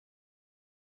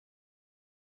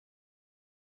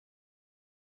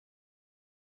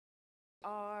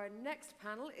Our next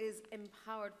panel is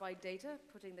Empowered by Data,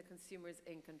 Putting the Consumers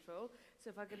in Control.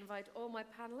 So if I could invite all my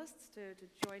panelists to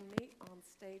join me on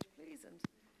stage, please, and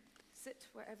sit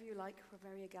wherever you like. We're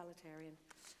very egalitarian.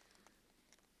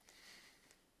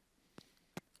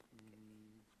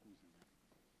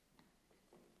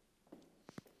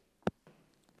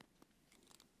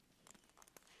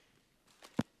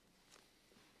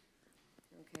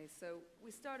 Okay, so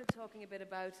we started talking a bit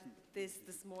about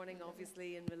this morning,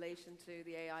 obviously, in relation to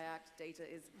the AI Act. Data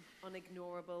is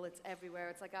unignorable, it's everywhere.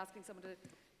 It's like asking someone to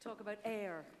talk about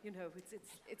air, you know,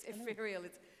 it's ethereal.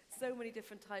 It's so many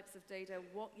different types of data.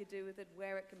 What you do with it,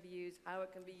 where it can be used, how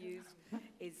it can be used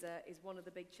is one of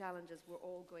the big challenges we're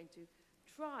all going to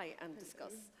try and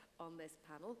discuss on this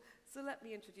panel. So let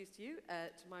me introduce to you,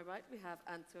 to my right we have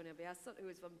Antonio Biason, who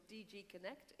is from DG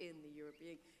CNECT in the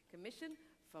European Commission.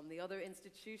 From the other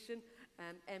institution,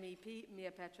 MEP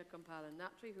Miapetra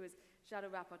Kumpula-Natri, who is Shadow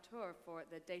Rapporteur for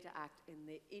the Data Act in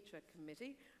the ITRE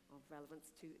Committee, of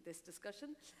relevance to this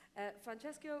discussion.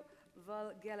 Francesco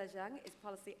Vogelezang is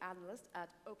Policy Analyst at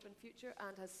Openfuture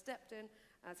and has stepped in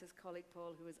as his colleague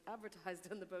Paul, who is advertised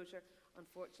in the brochure,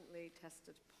 unfortunately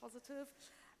tested positive.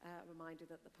 Reminder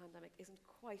that the pandemic isn't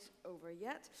quite over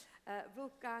yet.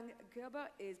 Wolfgang Kerber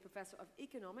is Professor of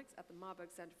Economics at the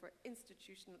Marburg Center for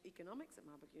Institutional Economics at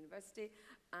Marburg University.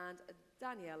 And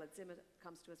Daniela Zimmer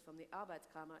comes to us from the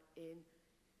Arbeiterkammer in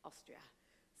Austria.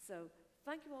 So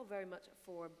thank you all very much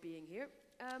for being here.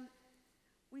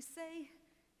 We say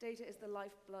data is the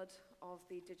lifeblood of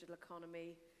the digital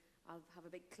economy. I'll have a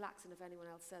big klaxon if anyone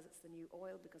else says it's the new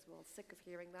oil, because we're all sick of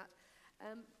hearing that.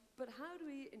 But how do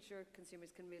we ensure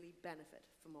consumers can really benefit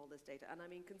from all this data? And I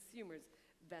mean consumers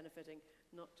benefiting,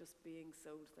 not just being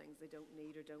sold things they don't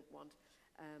need or don't want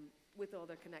with all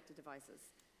their connected devices.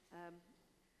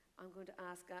 I'm going to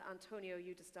ask Antonio,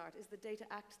 you to start. Is the Data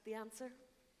Act the answer?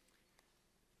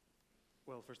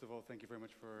 Well, first of all, thank you very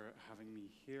much for having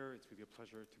me here. It's really a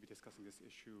pleasure to be discussing this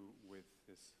issue with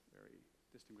this very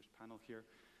distinguished panel here.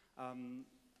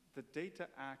 The Data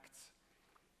Act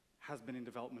has been in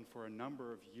development for a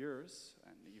number of years,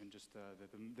 and even just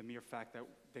the mere fact that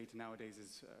data nowadays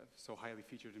is so highly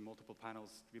featured in multiple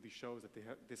panels really shows that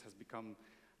this has become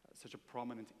such a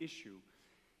prominent issue.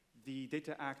 The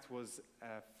Data Act was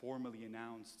formally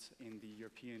announced in the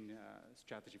European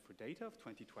Strategy for Data of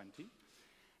 2020,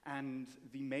 and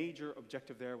the major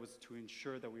objective there was to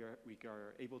ensure that we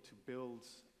are able to build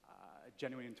a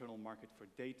genuine internal market for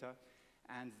data.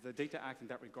 And the Data Act in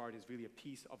that regard is really a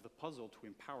piece of the puzzle to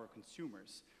empower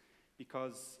consumers,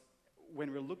 because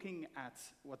when we're looking at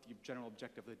what the general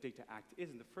objective of the Data Act is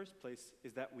in the first place,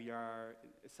 is that we are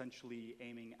essentially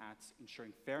aiming at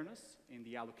ensuring fairness in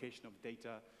the allocation of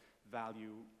data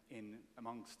value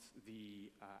amongst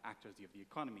the actors of the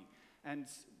economy. And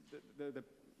the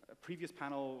previous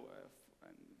panel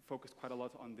focused quite a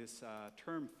lot on this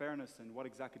term fairness, and what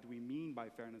exactly do we mean by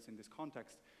fairness in this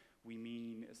context. We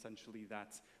mean essentially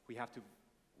that we have to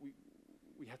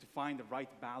find the right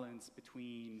balance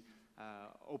between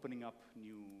opening up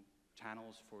new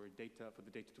channels for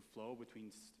the data to flow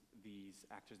between these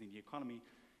actors in the economy,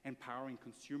 empowering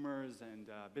consumers and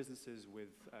businesses with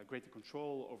greater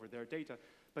control over their data,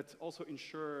 but also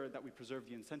ensure that we preserve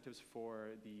the incentives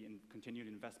for the continued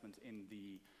investment in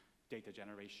the data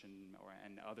generation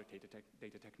and other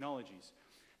data technologies.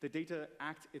 The Data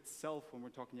Act itself, when we're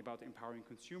talking about empowering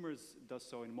consumers, does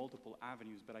so in multiple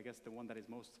avenues, but I guess the one that is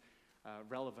most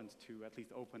relevant to at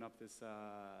least open up this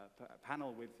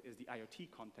panel with is the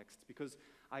IoT context, because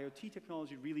IoT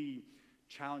technology really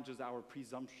challenges our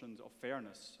presumptions of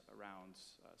fairness around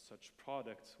such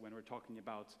products. When we're talking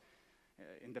about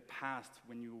in the past,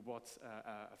 when you bought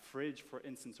a fridge, for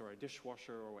instance, or a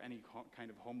dishwasher or any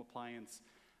kind of home appliance,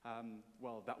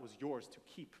 well, that was yours to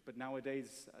keep. But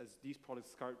nowadays, as these products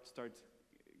start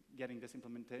getting this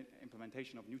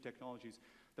implementation of new technologies,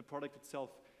 the product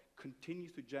itself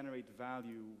continues to generate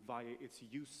value via its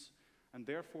use. And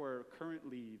therefore,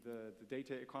 currently, the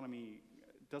data economy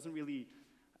doesn't really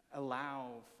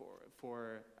allow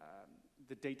for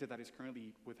the data that is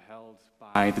currently withheld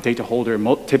by the data holder,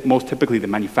 most typically the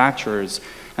manufacturers,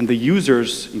 and the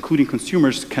users, including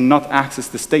consumers, cannot access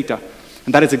this data.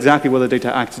 And that is exactly what the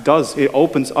Data Act does. It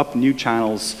opens up new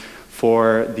channels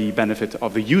for the benefit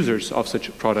of the users of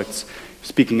such products.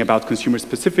 Speaking about consumers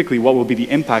specifically, what will be the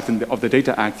impact of the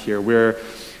Data Act here, where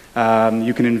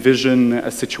you can envision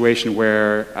a situation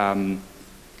where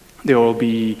there will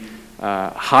be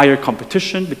higher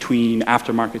competition between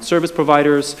aftermarket service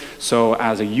providers. So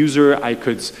as a user, I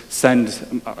could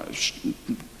send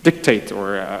dictate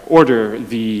or order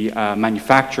the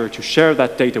manufacturer to share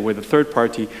that data with a third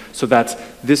party so that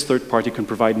this third party can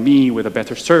provide me with a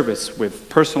better service, with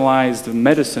personalized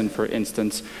medicine, for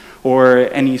instance, or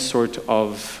any sort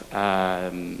of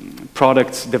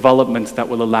product development that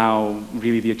will allow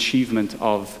really the achievement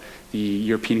of the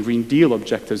European Green Deal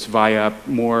objectives via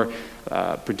more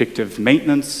predictive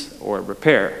maintenance or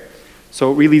repair.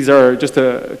 So really these are just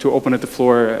to open at the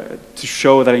floor to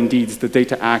show that indeed the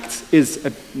Data Act is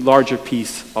a larger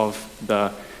piece of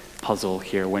the puzzle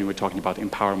here when we're talking about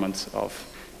empowerment of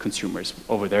consumers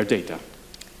over their data.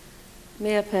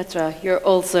 Miapetra, you're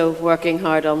also working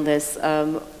hard on this.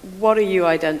 What are you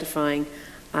identifying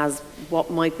as what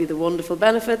might be the wonderful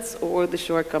benefits or the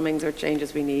shortcomings or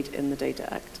changes we need in the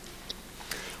Data Act?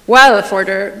 Well, for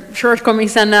the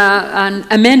shortcomings and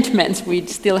amendments, we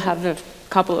still have a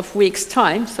couple of weeks'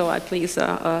 time, so at least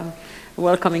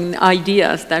welcoming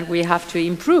ideas that we have to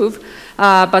improve.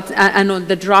 But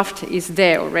the draft is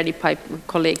there already by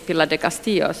colleague Pilar de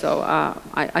Castillo, so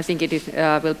I think it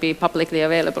will be publicly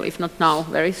available, if not now,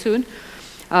 very soon.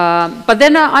 But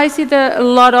then I see a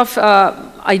lot of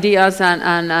ideas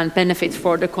and benefits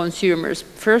for the consumers.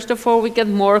 First of all, we get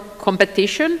more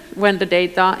competition when the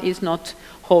data is not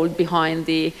held behind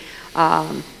the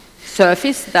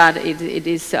surface that it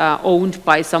is owned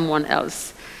by someone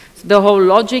else. So the whole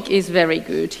logic is very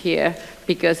good here,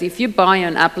 because if you buy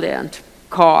an appliance,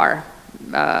 car,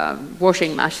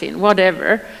 washing machine,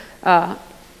 whatever,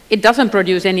 it doesn't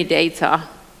produce any data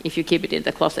if you keep it in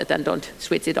the closet and don't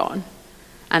switch it on.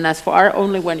 And as far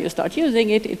only when you start using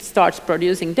it, it starts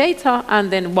producing data,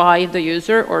 and then why the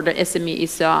user or the SME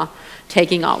is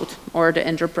taking out, or the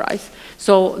enterprise.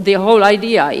 So the whole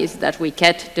idea is that we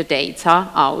get the data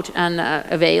out and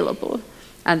available,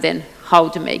 and then how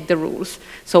to make the rules.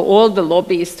 So all the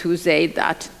lobbyists who say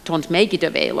that don't make it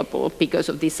available because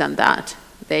of this and that,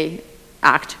 they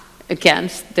act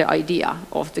against the idea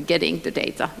of getting the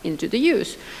data into the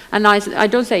use. And I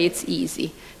don't say it's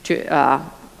easy to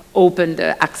open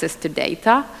the access to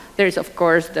data. There is, of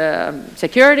course, the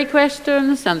security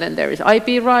questions, and then there is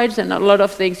IP rights, and a lot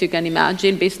of things you can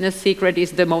imagine. Business secret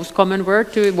is the most common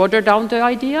word to water down the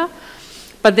idea.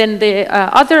 But then the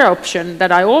other option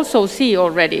that I also see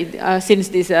already since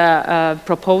this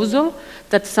proposal,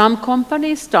 that some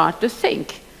companies start to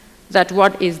think that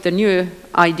what is the new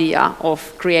idea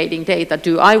of creating data?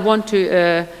 Do I want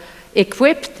to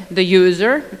equip the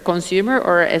user, consumer,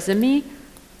 or SME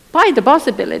by the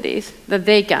possibilities that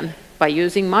they can, by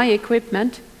using my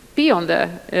equipment, be on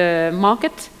the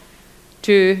market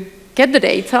to get the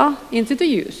data into the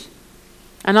use?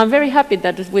 And I'm very happy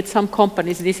that with some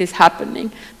companies this is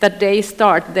happening, that they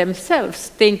start themselves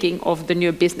thinking of the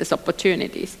new business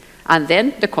opportunities. And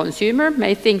then the consumer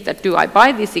may think that, do I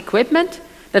buy this equipment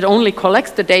that only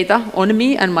collects the data on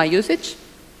me and my usage?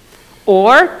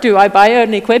 Or do I buy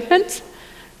an equipment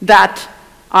that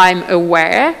I'm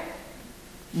aware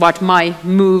what my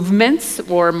movements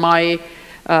or my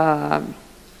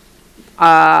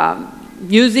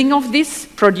using of this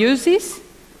produces,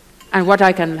 and what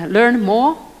I can learn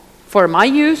more for my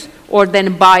use, or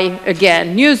then buy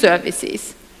again new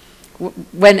services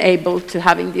when able to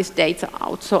having this data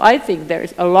out. So I think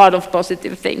there's a lot of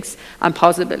positive things and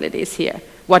possibilities here.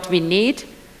 What we need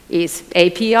is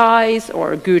APIs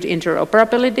or good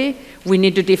interoperability. We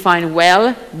need to define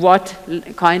well what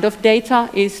kind of data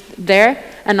is there.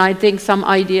 And I think some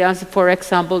ideas, for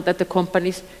example, that the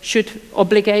companies should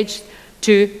obligate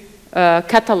to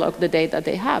catalog the data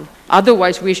they have.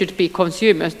 Otherwise, we should be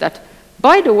consumers that,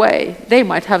 by the way, they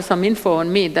might have some info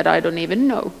on me that I don't even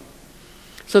know.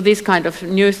 So this kind of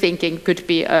new thinking could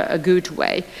be a good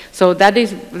way. So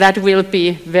that will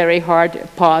be very hard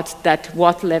part, that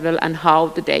what level and how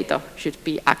the data should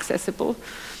be accessible.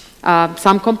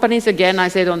 Some companies, again, I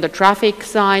said on the traffic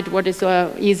side, what is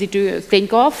easy to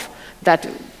think of, that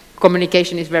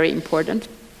communication is very important.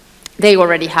 They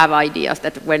already have ideas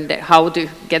that how to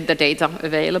get the data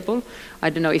available. I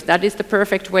don't know if that is the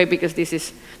perfect way, because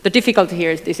the difficulty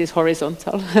here is this is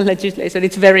horizontal legislation.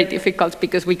 It's very difficult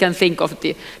because we can think of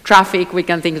the traffic, we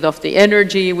can think of the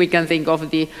energy, we can think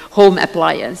of the home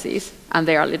appliances, and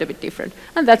they are a little bit different.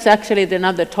 And that's actually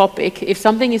another topic. If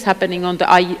something is happening on the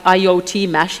IoT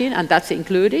machine, and that's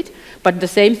included, but the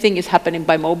same thing is happening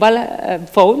by mobile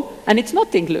phone, and it's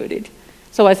not included.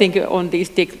 So I think on these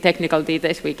technical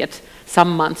details we get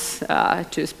some months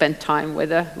to spend time with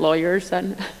the lawyers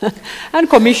and, and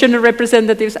commissioner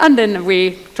representatives, and then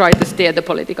we try to steer the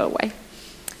political way.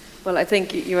 Well, I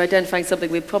think you're identifying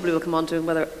something we probably will come on to, and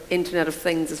whether Internet of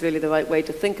Things is really the right way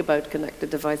to think about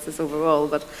connected devices overall,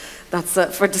 but that's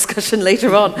for discussion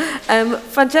later on.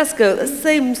 Francesco, the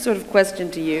same sort of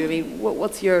question to you. I mean,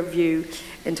 what's your view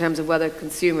in terms of whether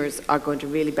consumers are going to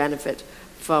really benefit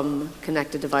from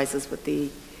connected devices with the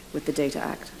Data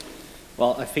Act?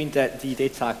 Well, I think that the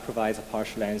Data Act provides a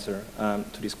partial answer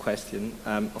to this question.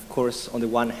 Of course, on the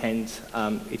one hand,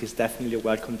 it is definitely a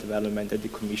welcome development that the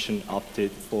Commission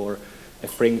opted for a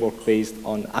framework based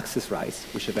on access rights,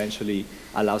 which eventually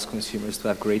allows consumers to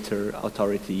have greater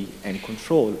authority and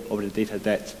control over the data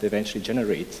that they eventually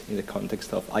generate in the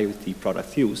context of IoT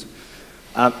product use.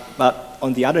 But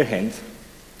on the other hand,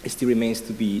 it still remains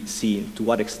to be seen to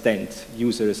what extent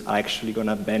users are actually going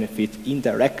to benefit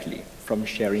indirectly from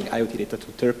sharing IoT data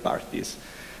to third parties.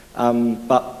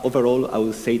 But overall, I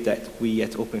would say that we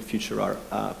at Openfuture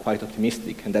are quite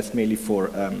optimistic, and that's mainly for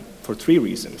 3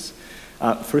 reasons.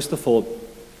 First of all,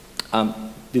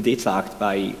 the Data Act,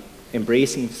 by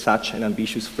embracing such an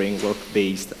ambitious framework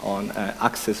based on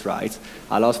access rights,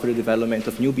 allows for the development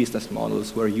of new business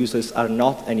models where users are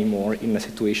not anymore in a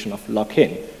situation of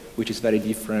lock-in, which is very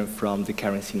different from the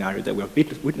current scenario that we're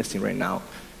witnessing right now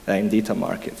in data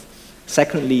markets.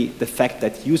 Secondly, the fact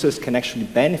that users can actually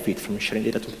benefit from sharing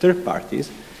data to third parties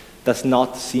does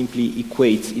not simply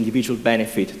equate individual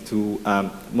benefit to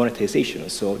monetization,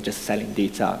 so just selling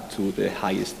data to the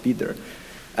highest bidder.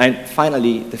 And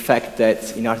finally, the fact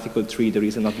that in Article 3 there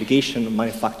is an obligation on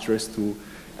manufacturers to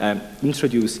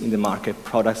introduce in the market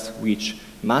products which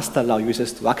must allow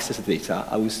users to access the data,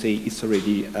 I would say it's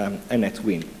already a net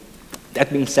win.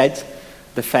 That being said,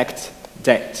 the fact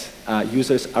that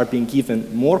users are being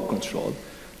given more control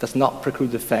does not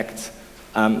preclude the fact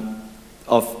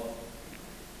of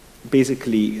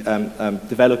basically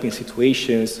developing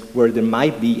situations where there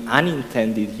might be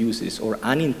unintended uses or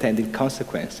unintended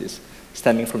consequences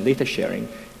stemming from data sharing,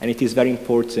 and it is very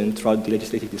important throughout the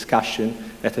legislative discussion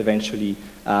that eventually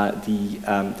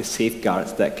the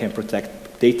safeguards that can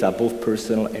protect data, both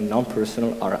personal and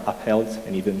non-personal, are upheld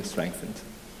and even strengthened.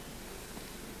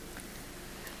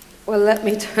 Well, let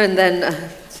me turn then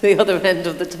to the other end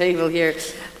of the table here.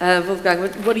 Wolfgang,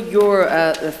 what are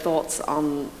your thoughts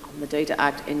on the Data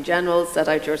Act in general? Set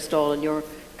out your stall and your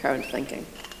current thinking.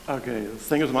 Okay,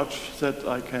 thank you so much that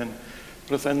I can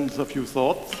present a few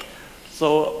thoughts.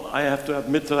 So I have to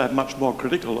admit that I'm much more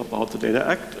critical about the Data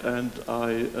Act, and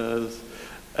I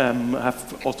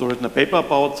have also written a paper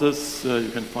about this.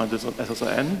 You can find this on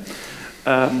SSIN,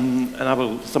 and I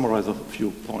will summarize a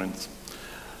few points.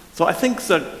 So I think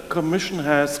the Commission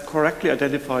has correctly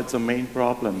identified the main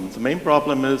problem. The main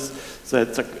problem is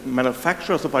that the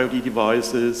manufacturers of IoT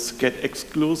devices get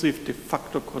exclusive de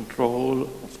facto control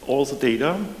of all the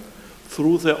data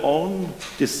through their own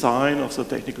design of the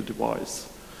technical device.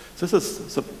 This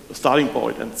is the starting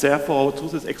point, and therefore, to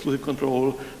this exclusive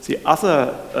control, the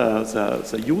other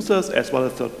the users as well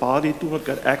as third party do not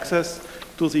get access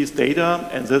to these data,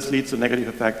 and this leads to negative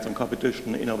effects on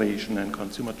competition, innovation, and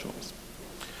consumer choice.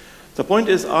 The point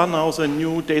is, are now the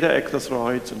new data access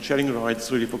rights and sharing rights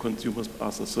really for consumers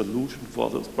as a solution for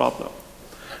this problem?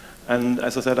 And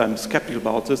as I said, I'm skeptical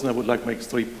about this, and I would like to make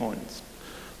 3 points.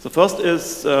 The first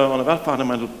is on a very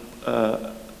fundamental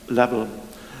level.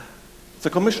 The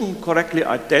Commission correctly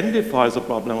identifies the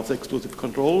problem of the exclusive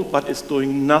control, but is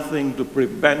doing nothing to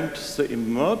prevent the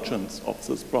emergence of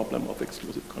this problem of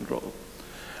exclusive control.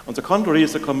 On the contrary,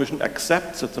 the Commission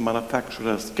accepts that the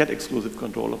manufacturers get exclusive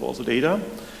control of all the data,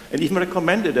 and even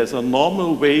recommend it as a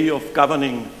normal way of the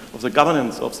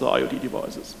governance of the IoT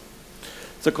devices.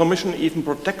 The Commission even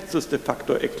protects this de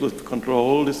facto exclusive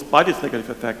control despite its negative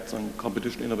effects on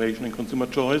competition, innovation, and consumer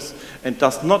choice, and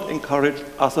does not encourage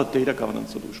other data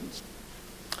governance solutions.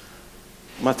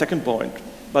 My second point.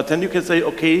 But then you can say,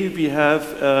 okay, we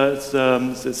have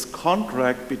this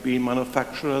contract between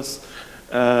manufacturers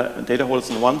and data holders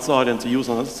on one side and the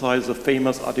user on the other side, the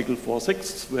famous Article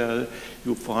 4.6, where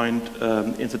you find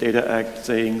in the Data Act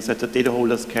saying that the data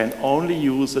holders can only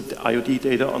use the IoT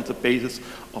data on the basis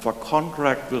of a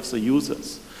contract with the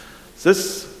users.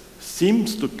 This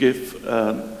seems to give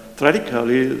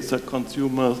theoretically the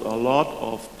consumers a lot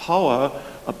of power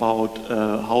about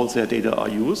how their data are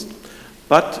used.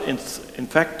 But in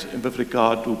fact, with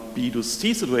regard to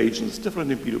B2C situations,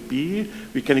 different in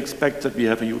B2B, we can expect that we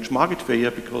have a huge market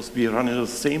failure because we run into the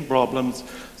same problems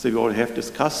that we already have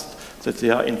discussed, that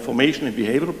there are information and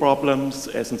behavioral problems,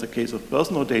 as in the case of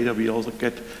personal data, we also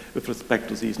get with respect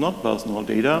to these not personal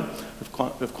data,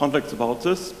 with conflicts about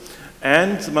this.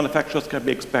 And the manufacturers can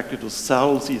be expected to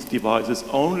sell these devices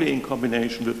only in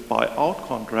combination with buy-out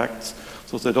contracts,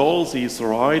 so that all these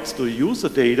rights to use the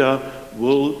data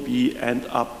will end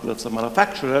up with the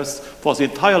manufacturers for the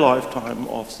entire lifetime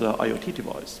of the IoT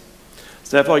device.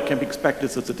 Therefore, it can be expected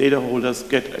that the data holders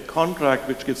get a contract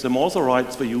which gives them also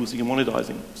rights for using and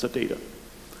monetizing the data.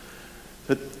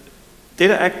 The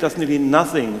Data Act does nearly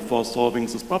nothing for solving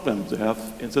this problem.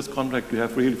 In this contract, you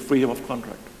have really freedom of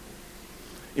contract.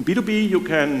 In B2B, you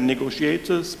can negotiate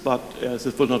this, but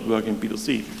this will not work in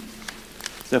B2C.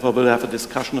 Therefore, we'll have a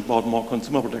discussion about more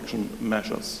consumer protection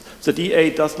measures. The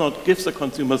DA does not give the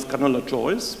consumers granular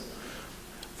choice.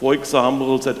 For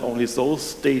example, that only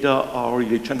those data are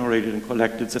really generated and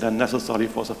collected that are necessary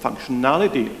for the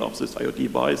functionality of this IoT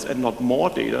device and not more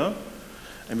data.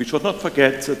 And we should not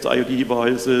forget that the IoT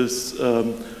devices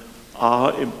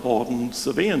are important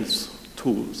surveillance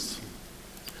tools.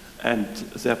 And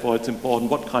therefore, it's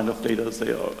important what kind of data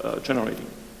they are generating.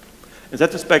 In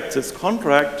that respect, this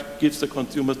contract gives the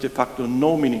consumers de facto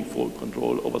no meaningful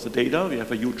control over the data. We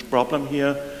have a huge problem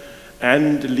here,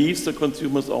 and leaves the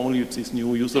consumers only with these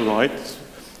new user rights.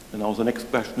 And now the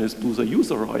next question is, do the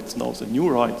user rights, now the new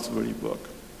rights, really work?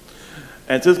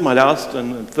 And this is my last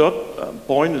and third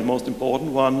point, the most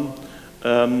important one.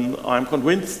 I'm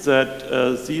convinced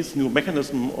that these new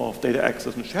mechanisms of data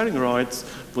access and sharing rights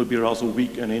will be rather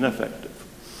weak and ineffective.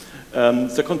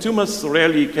 The consumers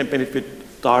rarely can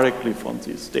benefit directly from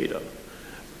this data.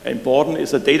 Important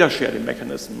is a data sharing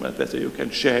mechanism, whether you can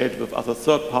share it with other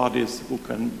third parties who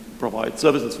can provide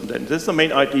services from them. This is the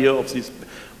main idea of these,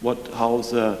 how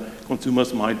the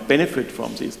consumers might benefit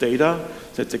from these data,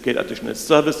 that they get additional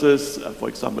services, for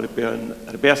example,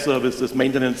 repair services,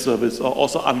 maintenance service, or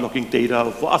also unlocking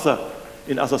data for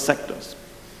in other sectors.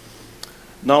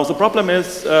 Now, the problem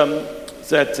is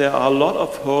that there are a lot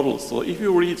of hurdles. So if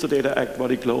you read the Data Act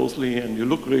very closely and you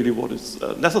look really what is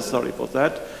necessary for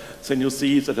that, then you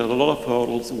see that there are a lot of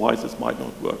hurdles why this might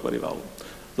not work very well.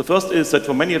 The first is that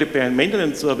for many repair and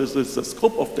maintenance services, the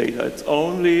scope of data, it's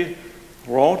only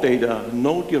raw data,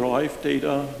 no derived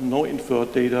data, no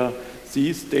inferred data.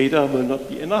 These data will not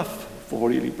be enough for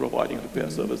really providing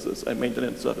repair services and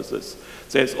maintenance services.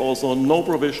 There's also no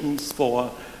provisions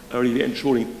for really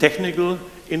ensuring technical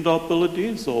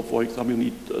interoperability. So, for example, you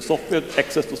need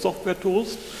access to software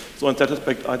tools. So in that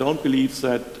respect, I don't believe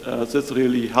that this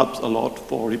really helps a lot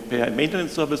for repair and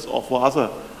maintenance service or for other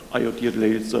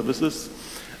IoT-related services.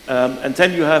 And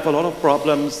then you have a lot of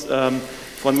problems.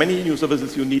 For many new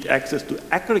services, you need access to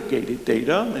aggregated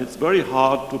data. It's very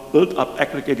hard to build up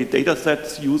aggregated data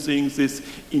sets using this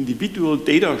individual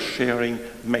data sharing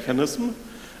mechanism.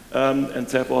 And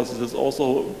therefore, this is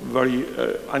also very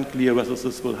unclear whether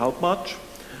this will help much.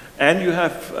 And you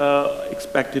have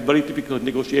expected very difficult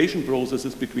negotiation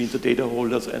processes between the data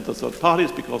holders and the third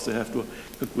parties because they have to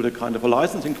conclude a kind of a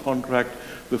licensing contract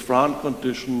with FRAND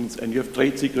conditions, and you have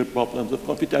trade secret problems with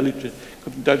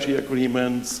confidentiality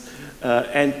agreements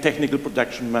and technical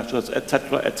protection measures,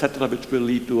 etc., which will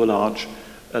lead to a large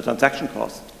transaction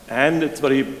cost. And it's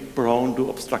very prone to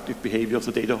obstructive behavior of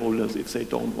the data holders if they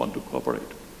don't want to cooperate.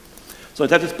 So in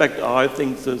that respect, I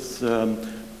think this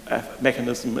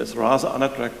mechanism is rather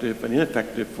unattractive and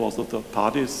ineffective for the third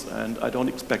parties, and I don't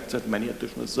expect that many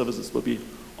additional services will be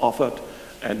offered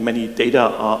and many data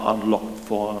are unlocked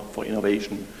for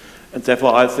innovation. And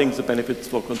therefore, I think the benefits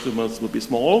for consumers will be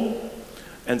small,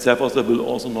 and therefore there will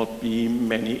also not be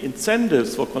many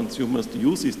incentives for consumers to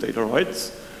use these data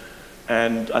rights.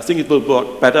 And I think it will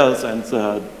work better than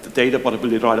the data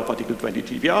portability right of Article 20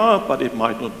 GDPR, but it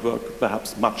might not work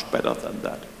perhaps much better than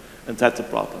that. And that's a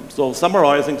problem. So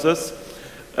summarizing this,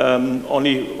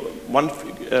 only one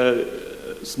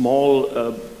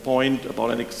small point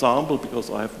about an example, because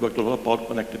I have worked a lot about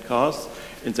connected cars.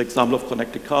 In the example of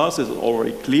connected cars, it is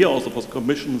already clear also for the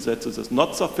Commission that this is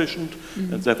not sufficient,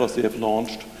 and therefore they have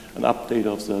launched an update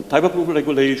of the type approval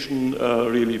regulation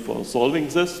really for solving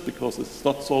this, because it's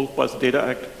not solved by the Data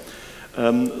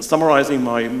Act. Summarizing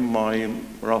my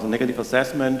rather negative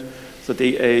assessment, the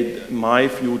DA, in my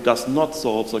view, does not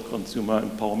solve the consumer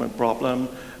empowerment problem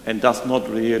and does not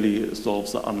really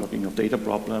solve the unlocking of data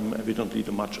problem, and we don't need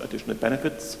much additional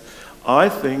benefits. I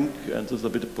think, and this is a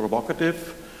bit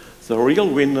provocative, the real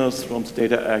winners from the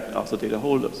Data Act are the data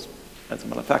holders and the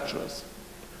manufacturers,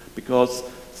 because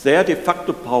their de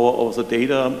facto power over the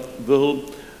data will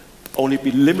only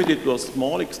be limited to a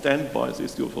small extent by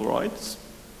these user rights,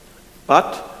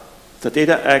 but the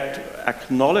Data Act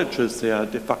acknowledges their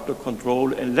de facto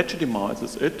control and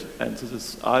legitimizes it, and this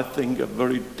is, I think, a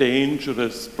very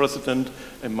dangerous precedent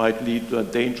and might lead to a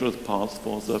dangerous path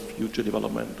for the future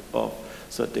development of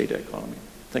the data economy.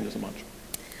 Thank you so much.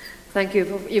 Thank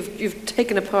you. You've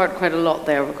taken apart quite a lot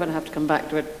there. We're going to have to come back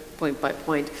to it point by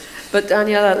point. But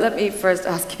Daniela, let me first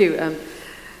ask you,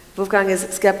 Wolfgang is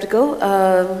skeptical.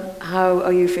 How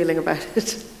are you feeling about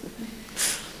it?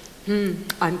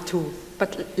 I'm too.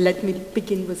 But let me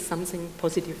begin with something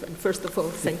positive. And first of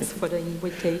all, thanks for the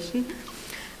invitation.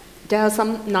 There are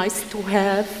some nice to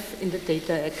have in the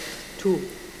Data Act too.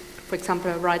 For example,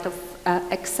 a right of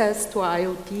access to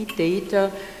IoT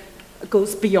data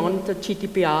goes beyond the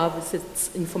GDPR with its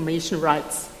information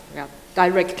rights,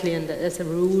 directly and as a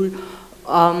rule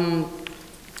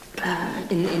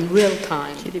in real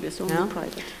time. GDPR is only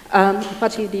private.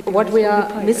 But GDPR what we are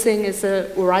private. missing is a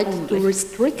right to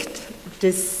restrict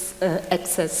this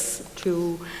access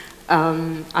to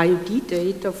IoT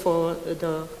data for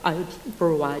the IoT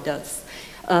providers.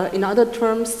 In other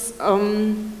terms,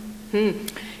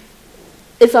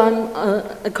 if I'm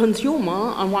a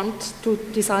consumer, I want to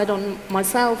decide on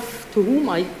myself to whom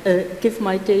I give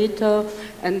my data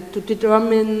and to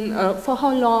determine for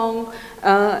how long,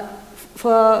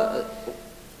 for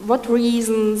what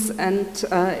reasons, and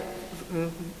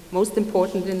most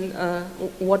important, in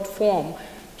what form.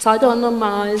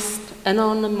 Pseudonymized,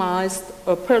 anonymized,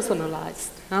 or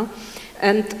personalized. Yeah?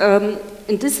 And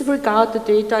in this regard, the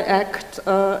Data Act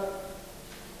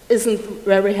isn't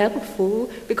very helpful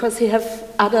because they have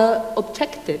other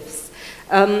objectives.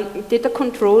 Data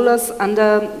controllers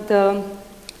under the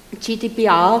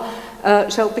GDPR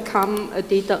shall become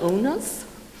data owners.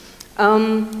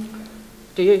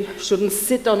 They shouldn't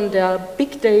sit on their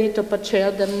big data but share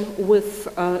them with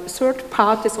third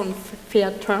parties on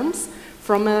fair terms.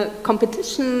 From a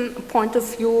competition point of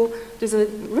view, this is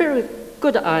a very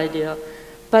good idea.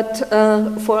 But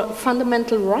for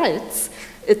fundamental rights,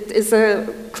 it is a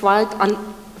quite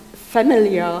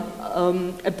unfamiliar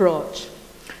approach.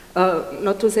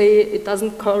 Not to say it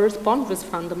doesn't correspond with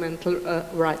fundamental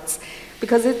rights,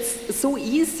 because it's so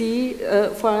easy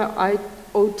for an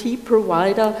IoT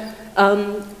provider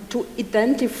to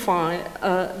identify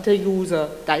the user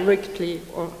directly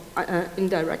or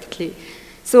indirectly.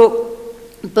 So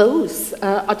both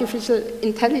artificial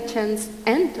intelligence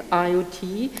and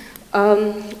IoT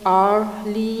are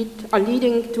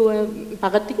leading to a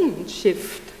paradigm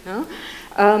shift,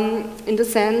 in the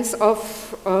sense of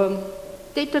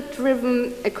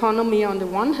data-driven economy on the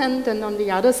one hand, and on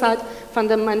the other side,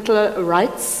 fundamental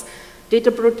rights,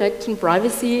 data protection,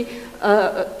 privacy.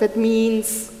 That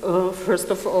means, first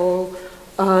of all,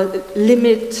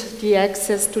 limit the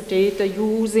access to data,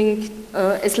 using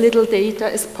as little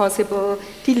data as possible,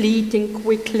 deleting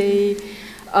quickly,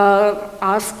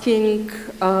 asking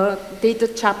data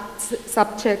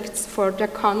subjects for their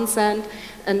consent,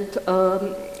 and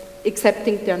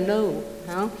accepting their no.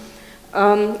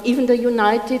 Even the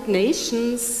United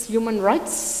Nations Human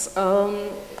Rights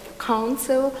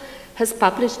Council has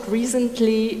published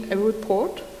recently a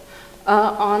report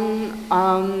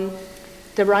on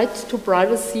the right to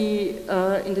privacy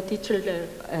in the digital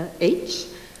age,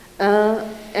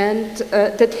 and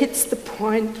that hits the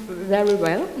point very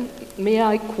well. May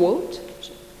I quote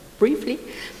briefly?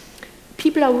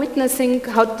 People are witnessing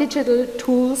how digital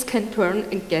tools can turn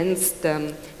against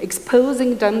them,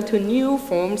 exposing them to new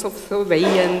forms of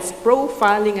surveillance,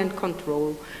 profiling, and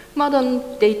control. Modern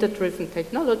data-driven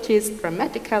technologies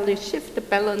dramatically shift the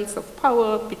balance of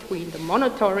power between the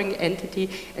monitoring entity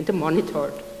and the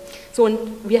monitored. So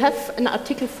we have an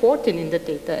Article 14 in the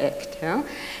Data Act. Yeah?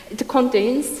 It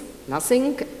contains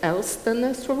nothing else than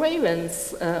a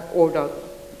surveillance order.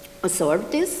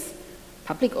 Authorities,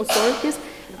 public authorities,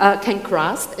 can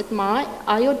grasp at my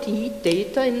IoT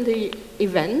data in the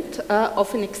event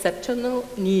of an exceptional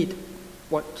need,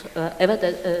 whatever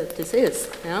this is.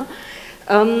 Yeah?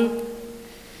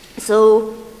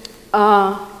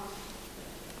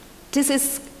 This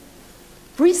is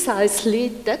precisely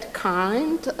that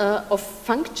kind of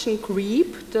function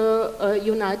creep the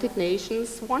United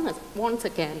Nations wants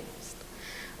against.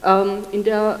 In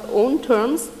their own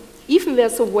terms, even where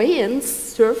surveillance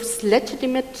serves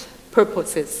legitimate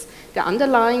purposes, the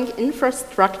underlying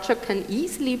infrastructure can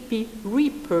easily be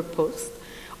repurposed,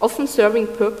 often serving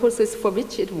purposes for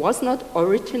which it was not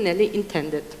originally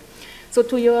intended. So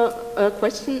to your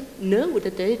question, no,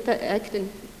 the Data Act in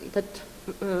that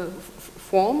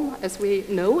form, as we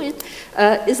know it,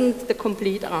 isn't the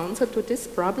complete answer to these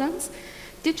problems.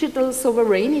 Digital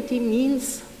sovereignty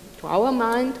means, to our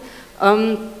mind,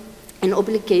 an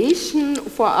obligation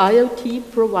for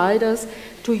IoT providers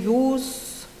to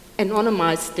use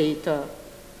anonymized data,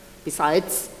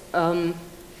 besides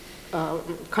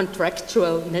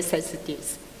contractual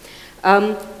necessities.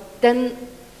 Then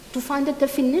to find a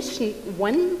definition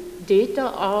when data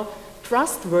are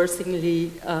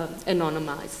trustworthily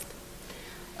anonymized.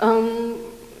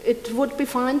 it would be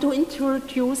fine to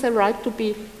introduce a right to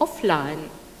be offline,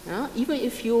 yeah? Even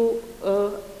if you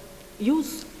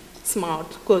use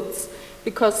smart goods,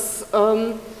 because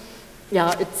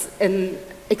yeah, it's an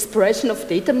expression of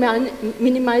data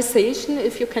minimization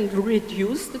if you can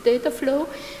reduce the data flow,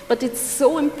 but it's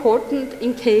so important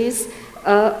in case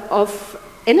of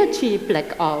energy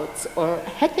blackouts or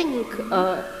hacking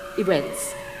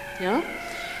events. Yeah?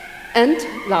 And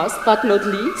last but not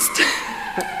least,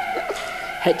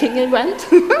 hacking event,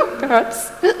 perhaps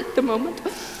at the moment,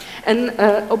 an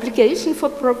obligation for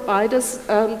providers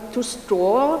to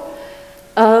store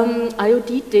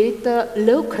IoT data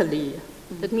locally.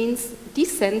 That means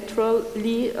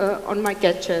decentrally on my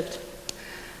gadget,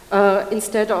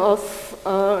 instead of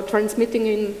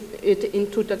transmitting it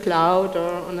into the cloud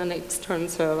or on an external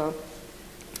server.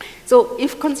 So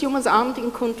if consumers aren't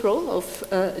in control of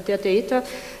their data,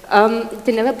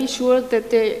 they never be sure that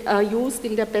they are used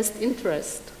in their best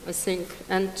interest, I think.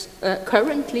 And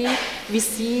currently, we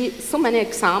see so many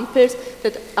examples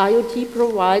that IoT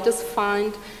providers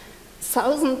find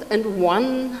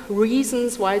 1,001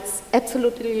 reasons why it's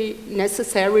absolutely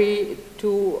necessary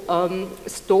to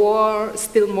store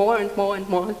still more and more and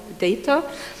more data.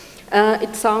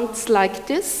 It sounds like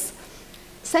this.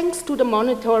 Thanks to the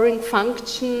monitoring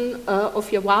function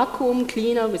of your vacuum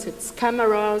cleaner with its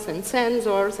cameras and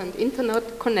sensors and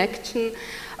internet connection,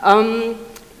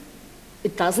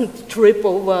 it doesn't trip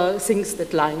over things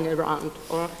that are lying around.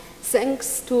 Or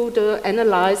thanks to the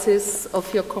analysis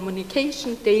of your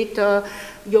communication data,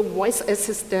 your voice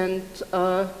assistant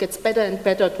gets better and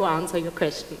better to answer your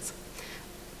questions.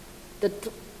 That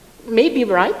may be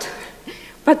right,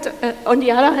 but on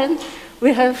the other hand,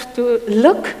 we have to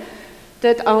look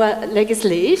that our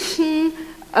legislation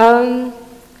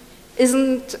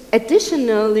isn't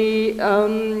additionally,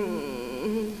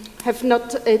 have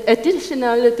not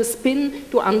additionally the spin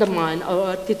to undermine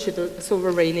our digital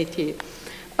sovereignty.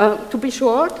 To be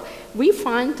short, we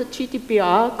find that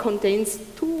GDPR contains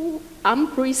two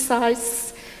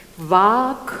imprecise,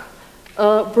 vague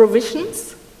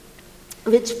provisions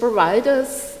which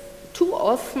providers too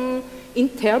often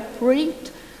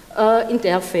interpret in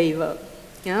their favor.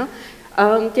 Yeah?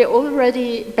 They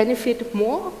already benefit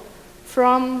more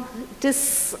from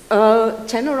these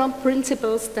general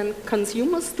principles than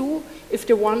consumers do if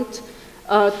they want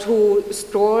to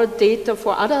store data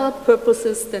for other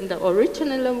purposes than the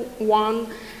original one,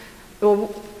 or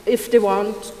if they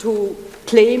want to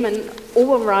claim an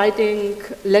overriding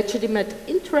legitimate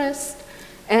interest,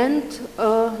 and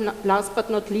last but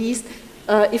not least,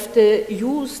 if they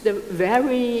use the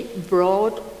very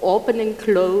broad open and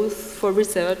close for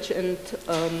research and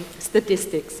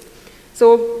statistics.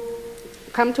 So,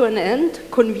 come to an end,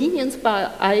 convenience by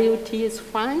IoT is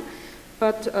fine,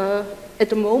 but at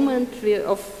the moment we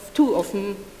too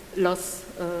often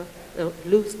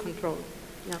lose control.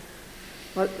 Yeah.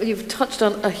 Well, you've touched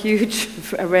on a huge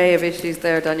array of issues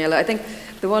there, Daniela. I think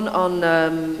the one on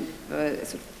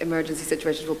sort of emergency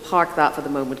situations, we'll park that for the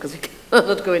moment because we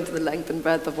cannot go into the length and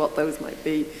breadth of what those might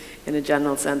be in a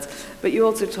general sense. But you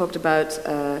also talked about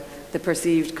the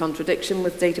perceived contradiction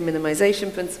with data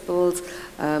minimization principles,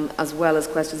 as well as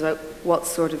questions about what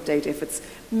sort of data, if it's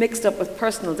mixed up with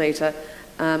personal data,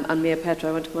 and Miapetra,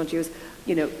 I want to use,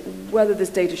 you know, whether this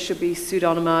data should be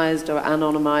pseudonymized or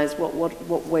anonymized,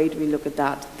 what way do we look at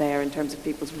that there in terms of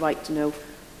people's right to know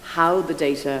how the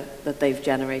data that they've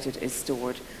generated is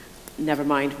stored, never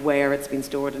mind where it's been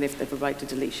stored and if they have a right to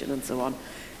deletion and so on.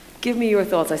 Give me your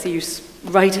thoughts. I see you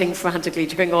writing frantically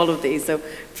during all of these, so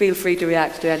feel free to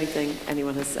react to anything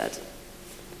anyone has said.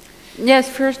 Yes,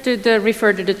 first to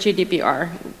refer to the GDPR.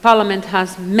 Parliament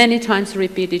has many times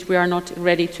repeated we are not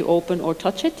ready to open or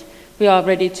touch it. We are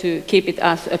ready to keep it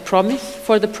as a promise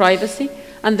for the privacy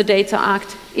and the Data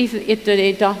Act. If the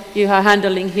data you are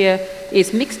handling here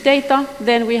is mixed data,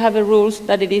 then we have a rules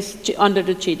that it is under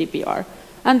the GDPR.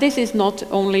 And this is not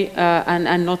only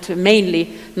and not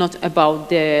mainly not about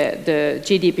the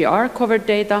GDPR covered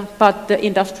data, but the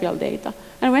industrial data.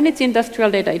 And when it's industrial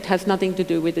data, it has nothing to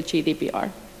do with the GDPR.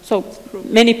 So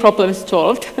many problems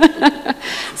solved.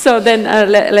 So then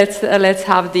let's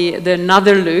have the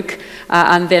another look,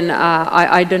 and then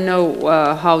I don't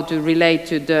know how to relate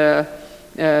to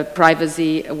the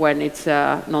privacy when it's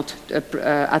not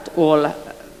at all.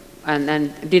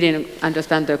 And didn't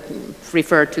understand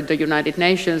refer to the United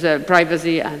Nations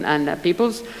privacy and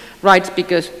people's rights,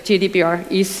 because GDPR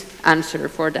is answer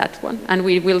for that one. And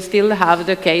we will still have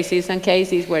the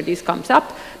cases where this comes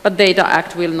up, but Data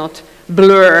Act will not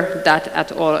blur that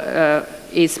at all,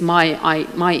 is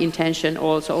my intention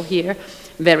also here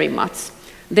very much.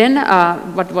 Then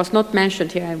what was not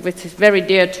mentioned here, which is very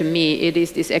dear to me, it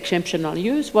is this exceptional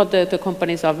use, what the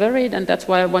companies are worried, and that's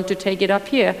why I want to take it up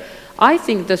here. I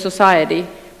think the society,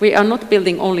 we are not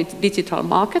building only digital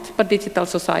market, but digital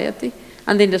society.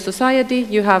 And in the society,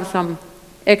 you have some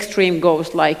extreme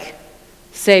goals like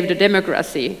save the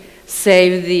democracy,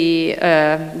 save the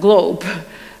globe,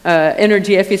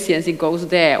 energy efficiency goes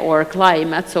there, or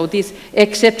climate. So these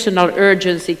exceptional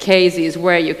urgency cases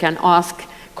where you can ask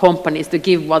companies to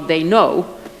give what they know,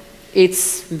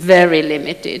 it's very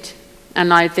limited.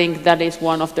 And I think that is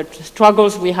one of the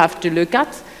struggles we have to look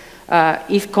at.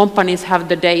 If companies have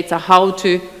the data how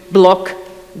to block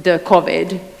the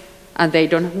COVID and they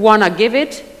don't want to give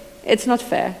it, it's not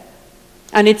fair.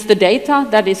 And it's the data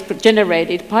that is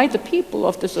generated by the people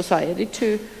of the society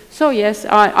too. So yes,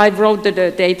 I wrote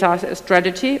the data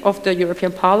strategy of the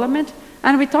European Parliament,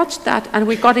 and we touched that, and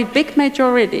we got a big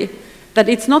majority that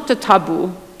it's not a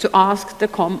taboo to ask the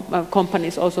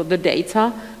companies also the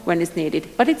data when it's needed.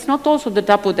 But it's not also the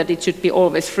taboo that it should be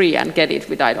always free and get it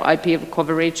with either IP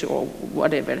coverage or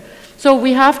whatever. So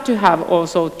we have to have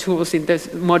also tools in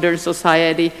this modern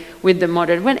society with the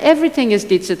modern, when everything is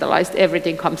digitalized,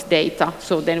 everything comes data.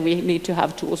 So then we need to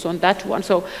have tools on that one.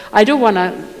 So I don't want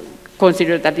to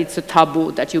consider that it's a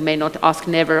taboo, that you may not ask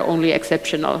never, only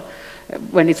exceptional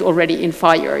when it's already in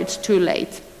fire, it's too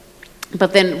late.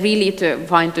 But then really to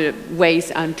find the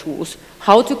ways and tools,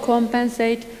 how to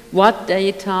compensate, what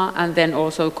data, and then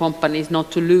also companies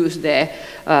not to lose their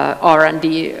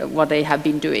R&D, what they have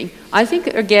been doing. I think,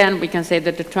 again, we can say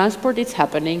that the transport is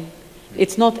happening.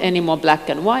 It's not anymore black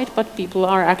and white, but people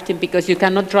are acting, because you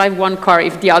cannot drive one car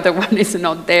if the other one is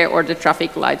not there, or the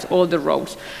traffic lights, all the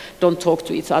roads don't talk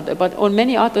to each other. But on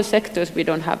many other sectors, we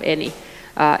don't have any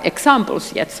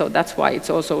examples yet, so that's why it's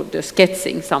also the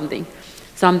sketching something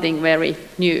very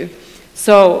new.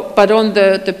 So, but on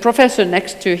the professor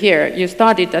next to here, you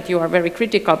started that you are very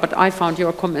critical, but I found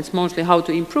your comments mostly how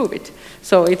to improve it.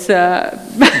 So it's a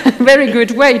very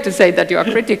good way to say that you are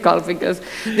critical, because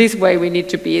this way we need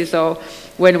to be. So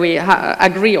when we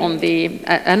agree on the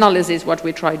analysis, what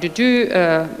we try to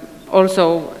do,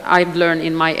 also, I've learned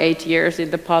in my 8 years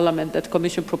in the Parliament that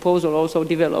Commission proposal also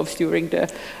develops during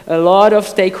a lot of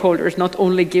stakeholders not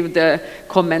only give the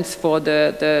comments for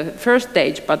the first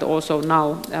stage, but also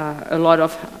now a lot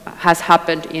of has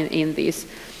happened in these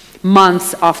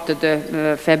months after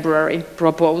the February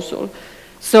proposal.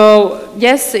 So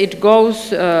yes, it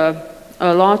goes a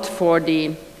lot for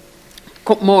the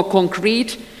more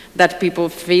concrete, that people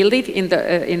feel it in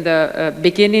the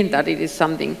beginning, that it is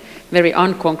something very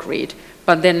unconcrete.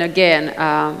 But then again,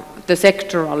 the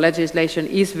sectoral legislation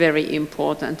is very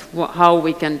important, how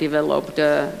we can develop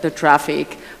the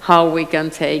traffic, how we can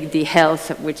take the health,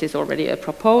 which is already a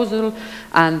proposal,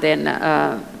 and then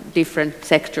different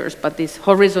sectors. But this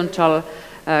horizontal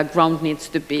ground needs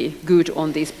to be good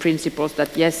on these principles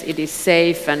that yes, it is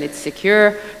safe and it's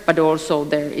secure, but also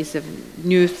there is a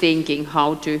new thinking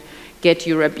how to get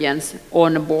Europeans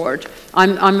on board.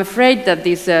 I'm afraid that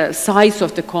this size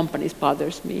of the companies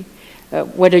bothers me,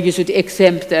 whether you should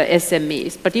exempt the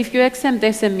SMEs. But if you exempt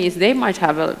SMEs, they might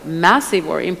have a massive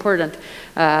or important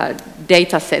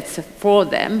data sets for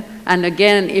them. And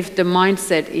again, if the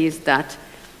mindset is that,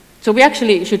 so we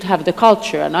actually should have the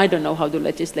culture, and I don't know how to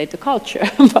legislate the culture,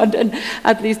 but then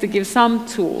at least to give some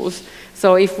tools.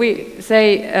 So if we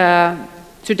say,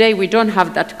 today we don't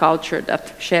have that culture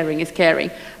that sharing is caring.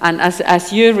 And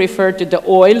as you referred to the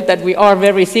oil that we are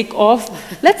very sick of,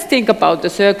 let's think about the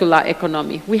circular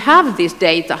economy. We have this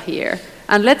data here.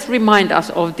 And let's remind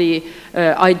us of the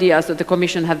ideas that the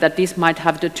Commission had, that this might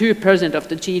have the 2% of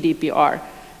the the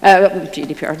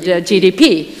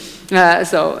GDP.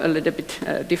 So a little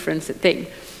bit different thing.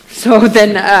 So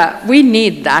then we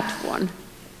need that one.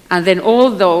 And then all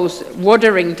those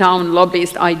watering down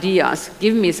lobbyist ideas,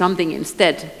 give me something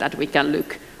instead that we can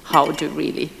look how to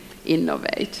really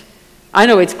innovate. I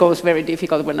know it goes very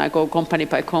difficult when I go company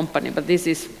by company, but this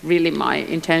is really my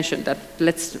intention, that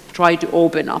let's try to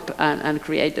open up and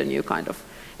create a new kind of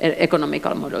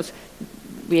economical models.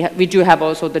 We do have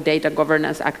also the Data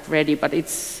Governance Act ready, but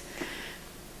it's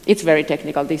very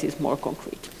technical. This is more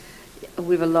concrete.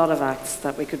 We have a lot of acts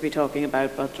that we could be talking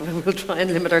about, but we'll try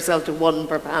and limit ourselves to one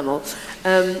per panel.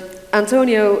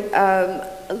 Antonio,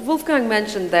 Wolfgang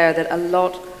mentioned there that a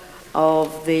lot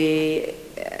of the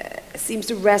seems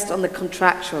to rest on the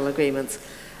contractual agreements.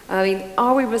 I mean,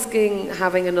 are we risking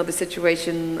having another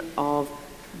situation of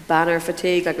banner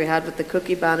fatigue like we had with the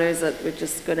cookie banners, that we're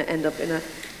just going to end up in a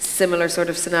similar sort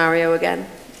of scenario again?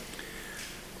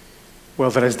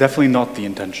 Well, that is definitely not the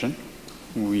intention.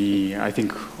 I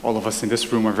think all of us in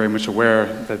this room are very much aware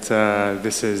that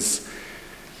this is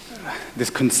this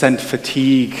consent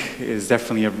fatigue is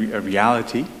definitely a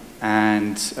reality,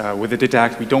 and with the Data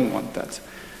Act, we don't want that.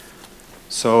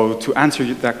 So to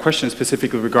answer that question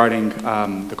specifically regarding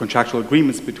the contractual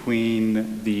agreements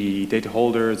between the data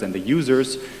holders and the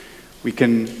users, we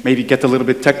can maybe get a little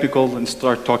bit technical and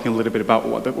start talking a little bit about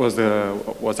what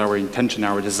was our intention,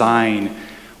 our design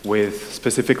with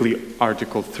specifically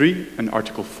Article 3 and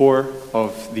Article 4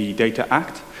 of the Data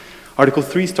Act. Article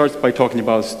 3 starts by talking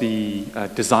about the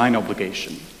design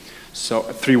obligation. So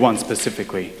 3.1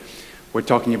 specifically. We're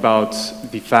talking about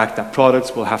the fact that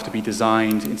products will have to be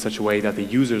designed in such a way that the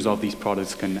users of these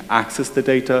products can access the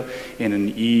data in an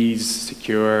ease,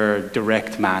 secure,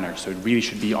 direct manner. So it really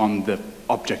should be on the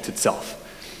object itself.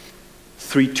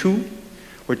 3.2,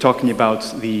 we're talking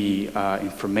about the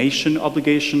information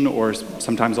obligation, or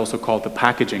sometimes also called the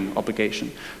packaging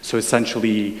obligation. So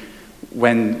essentially,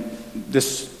 when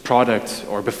this product,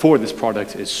 or before this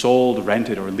product is sold,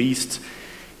 rented, or leased,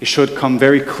 it should come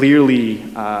very clearly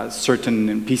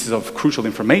certain pieces of crucial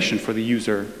information for the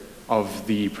user of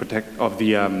the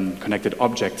connected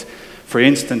object. For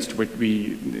instance,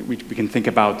 we can think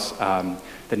about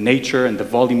the nature and the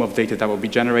volume of data that will be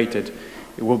generated.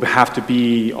 It will have to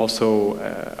be also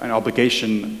an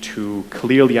obligation to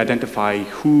clearly identify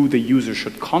who the user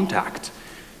should contact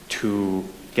to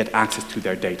get access to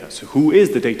their data. So who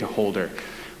is the data holder?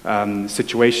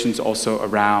 Situations also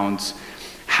around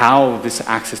how this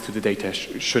access to the data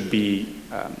should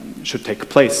take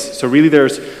place. So really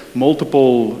there's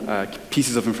multiple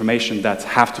pieces of information that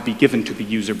have to be given to the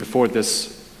user before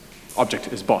this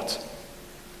object is bought.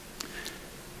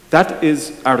 That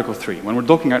is Article 3. When we're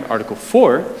looking at Article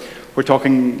 4, we're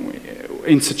talking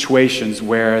in situations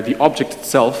where the object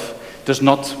itself does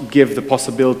not give the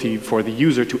possibility for the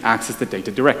user to access the data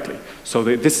directly. So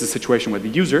this is a situation where the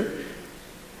user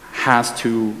has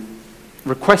to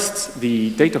request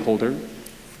the data holder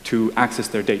to access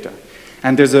their data.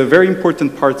 And there's a very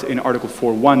important part in Article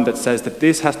 4.1 that says that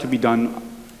this has to be done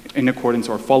in accordance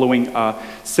or following a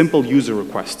simple user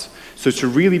request. So it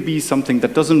should really be something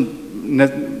that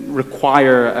doesn't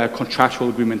require a contractual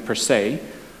agreement per se,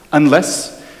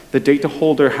 unless the data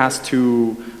holder has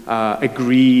to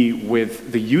agree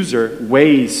with the user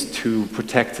ways to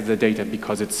protect the data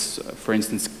because it's, for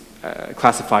instance,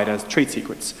 classified as trade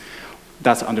secrets.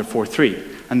 That's under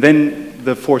 4.3. And then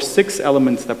the 4.6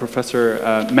 element that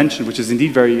Professor mentioned, which is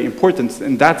indeed very important,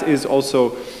 and that is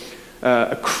also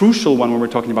a crucial one when we're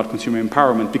talking about consumer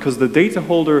empowerment, because the data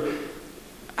holder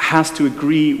has to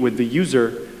agree with the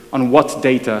user on what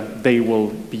data they will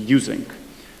be using.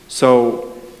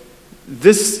 So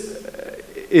this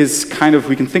is kind of,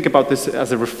 we can think about this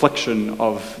as a reflection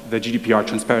of the GDPR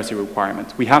transparency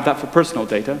requirement. We have that for personal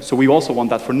data, so we also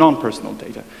want that for non-personal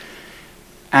data.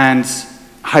 And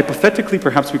hypothetically,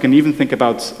 perhaps we can even think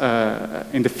about,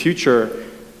 in the future,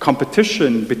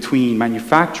 competition between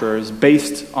manufacturers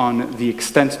based on the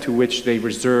extent to which they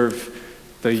reserve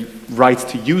the right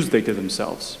to use data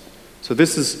themselves. So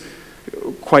this is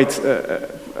quite,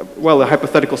 well, a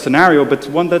hypothetical scenario, but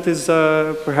one that is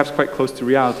perhaps quite close to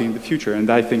reality in the future, and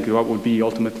I think what would be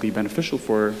ultimately beneficial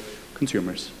for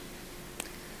consumers.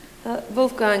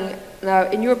 Wolfgang, now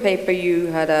in your paper you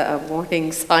had a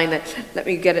warning sign, let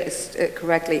me get it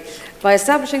correctly. By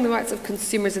establishing the rights of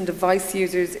consumers and device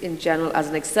users in general as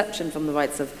an exception from the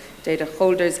rights of data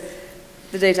holders,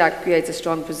 the Data Act creates a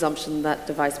strong presumption that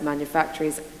device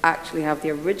manufacturers actually have the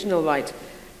original right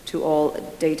to all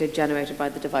data generated by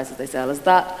the devices they sell. Is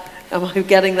that, am I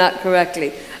getting that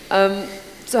correctly?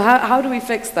 So how do we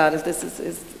fix that if this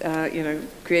is you know,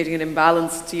 creating an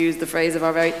imbalance, to use the phrase of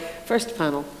our very first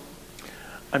panel?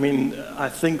 I mean, I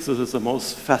think this is the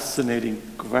most fascinating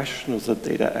question of the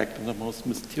Data Act and the most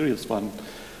mysterious one.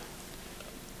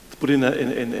 To put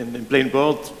in plain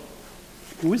words,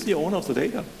 who is the owner of the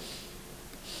data?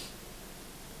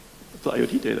 The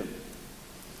IoT data.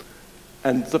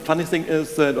 And the funny thing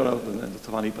is that, or not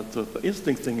funny, but the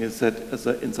interesting thing is that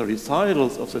in the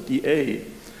recitals of the DA,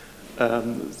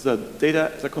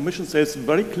 the Commission says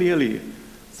very clearly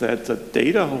that the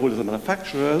data holders and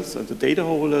manufacturers and the data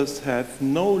holders have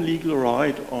no legal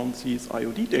right on these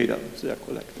IoT data they are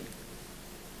collecting.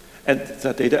 And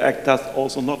the Data Act does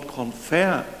also not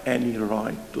confer any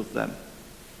right to them.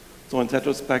 So in that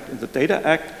respect, in the Data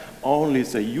Act, only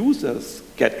the users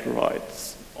get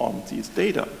rights on these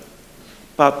data.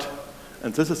 But,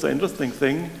 and this is the interesting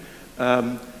thing,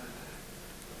 the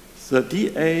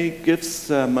DA gives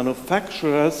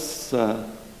manufacturers the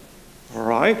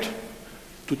right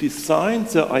to design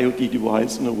the IoT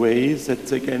device in a way that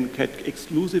they can get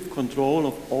exclusive control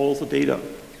of all the data.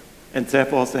 And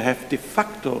therefore, they have de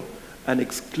facto an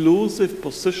exclusive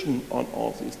position on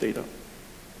all these data.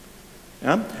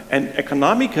 Yeah? And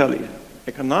economically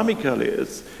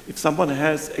is if someone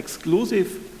has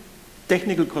exclusive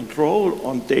technical control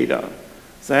on data,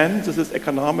 then this is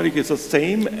economically the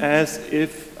same as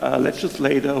if a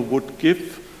legislator would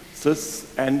give this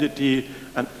entity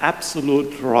an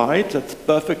absolute right that's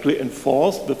perfectly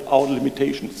enforced without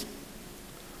limitations.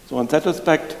 So in that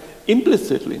respect,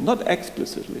 implicitly, not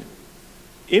explicitly,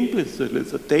 implicitly,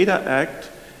 the Data Act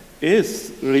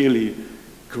is really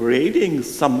creating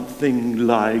something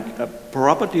like a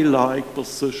property-like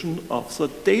position of the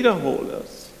data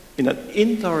holders in an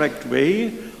indirect way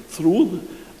through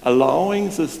allowing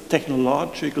this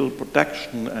technological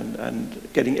protection and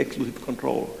getting exclusive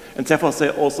control. And therefore, they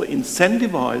also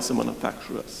incentivize the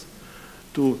manufacturers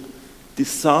to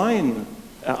design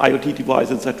IoT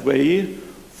devices in that way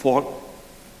for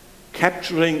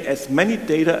capturing as many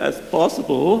data as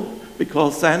possible,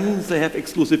 because then they have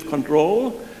exclusive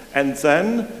control, and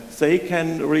then they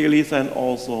can really then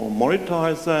also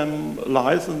monetize them,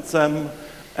 license them.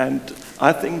 And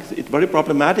I think it's very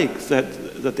problematic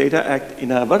that the Data Act,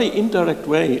 in a very indirect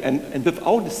way, and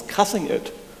without discussing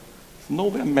it,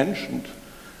 nowhere mentioned,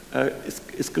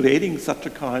 is creating such a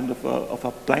kind of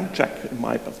a blank check, in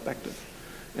my perspective.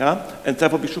 Yeah? And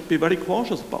therefore, we should be very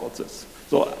cautious about this.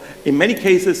 So in many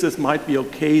cases, this might be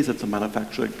okay that the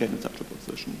manufacturer get in such a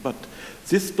position. But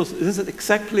this is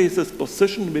exactly this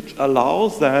position which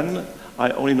allows then,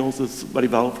 I only know this very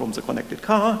well from the connected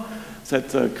car, that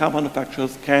the car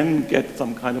manufacturers can get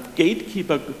some kind of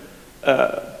gatekeeper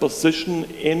position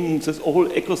in this whole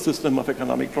ecosystem of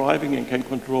economic driving and can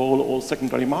control all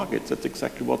secondary markets. That's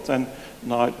exactly what then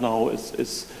now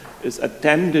is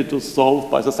attempted to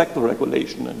solve by the sector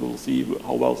regulation, and we'll see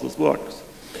how well this works.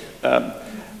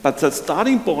 But the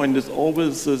starting point is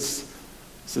always this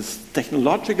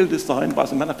technological design by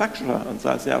the manufacturer, and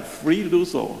that they are free to do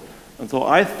so. And so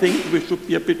I think we should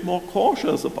be a bit more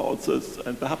cautious about this,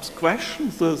 and perhaps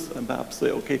question this, and perhaps say,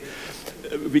 okay,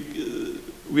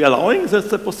 we are allowing this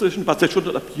position, but they should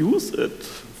not abuse it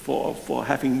for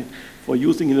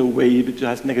using in a way which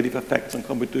has negative effects on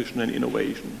competition and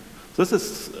innovation. This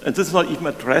is not even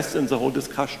addressed in the whole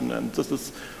discussion, and this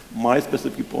is my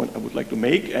specific point I would like to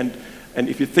make. And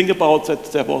if you think about that,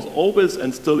 there was always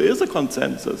and still is a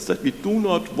consensus that we do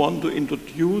not want to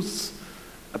introduce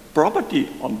a property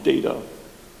on data.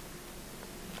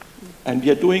 And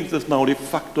we are doing this now de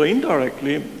facto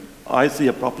indirectly. I see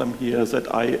a problem here that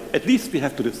at least we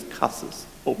have to discuss this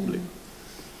openly.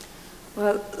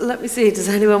 Well, let me see, does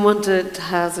anyone want to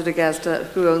hazard a guess at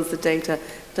who owns the data?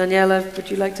 Daniela,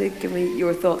 would you like to give me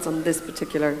your thoughts on this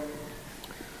particular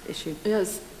issue?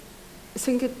 Yes, I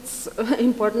think it's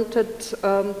important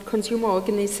that consumer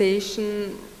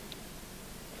organizations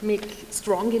make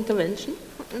strong intervention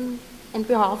on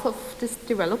behalf of this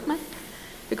development,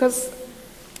 because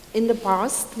in the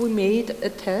past we made a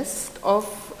test of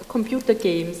computer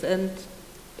games, and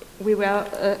we were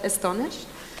astonished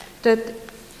that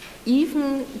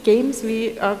even games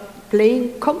we are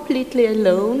playing completely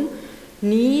alone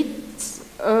needs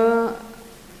a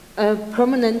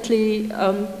permanently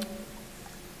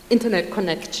internet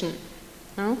connection.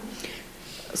 Yeah?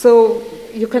 So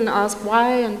you can ask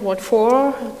why and what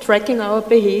for. Tracking our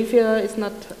behavior is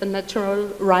not a natural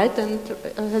right and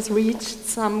has reached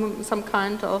some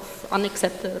kind of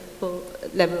unacceptable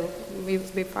level, we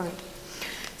find.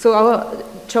 So our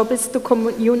job is to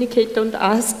communicate, don't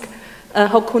ask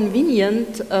how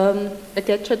convenient a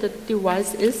gadget, a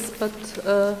device is, but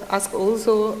ask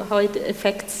also how it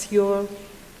affects your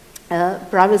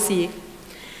privacy.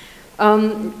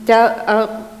 There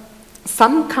are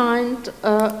some kind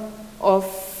of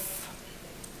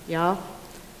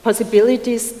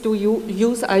possibilities to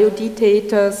use IoT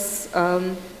data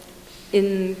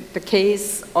in the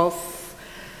case of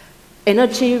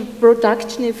energy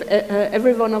production. If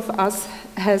every one of us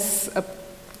has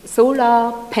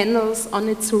solar panels on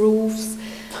its roofs,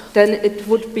 then it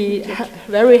would be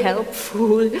very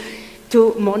helpful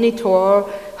to monitor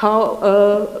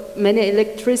how many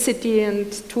electricity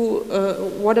and to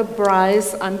what a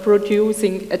price I'm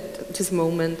producing at this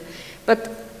moment. But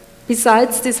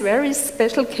besides these very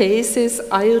special cases,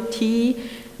 IoT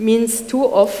means too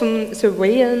often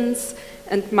surveillance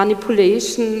and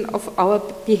manipulation of our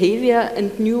behavior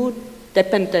and new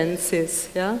dependencies,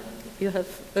 yeah, you have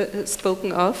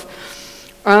spoken of.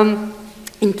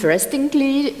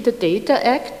 Interestingly, the Data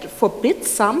Act forbids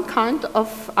some kind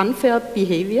of unfair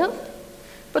behavior,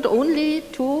 but only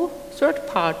to third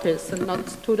parties and not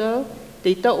to the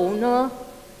data owner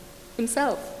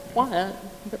himself. Why?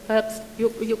 Perhaps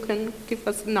you can give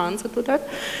us an answer to that.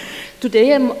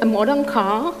 Today, a modern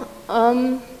car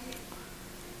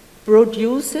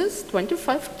produces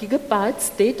 25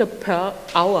 gigabytes data per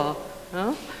hour.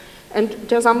 Yeah? And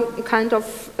there's some kind of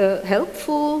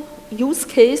helpful use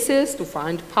cases to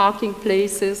find parking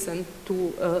places and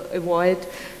to avoid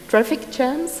traffic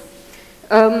jams.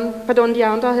 But on the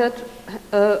other hand,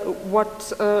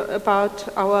 what about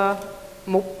our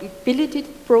mobility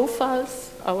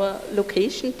profiles, our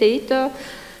location data?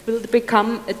 Will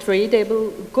become a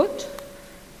tradable good?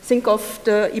 Think of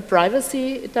the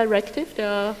e-privacy directive. There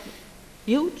are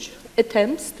huge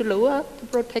attempts to lower the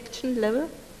protection level.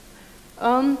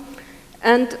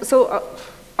 And so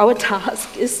our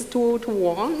task is to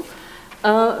warn,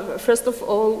 first of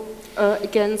all,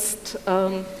 against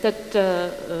that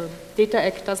the Data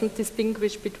Act doesn't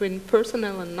distinguish between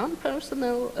personal and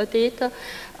non-personal data.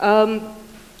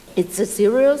 It's a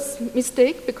serious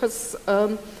mistake because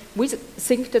we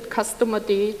think that customer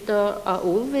data are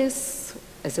always,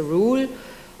 as a rule,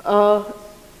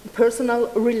 personal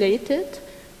related.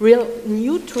 Real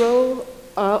neutral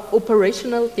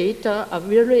operational data are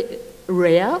very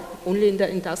rare, only in the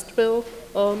industrial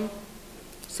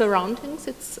surroundings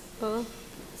it's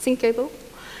thinkable.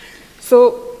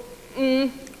 So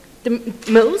the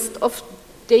most of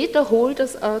data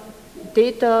holders are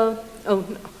data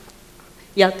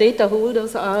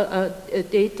holders are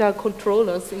data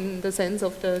controllers in the sense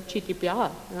of the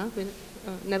GDPR. Yeah? We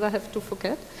never have to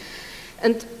forget.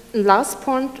 And last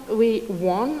point, we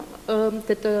warn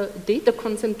that the data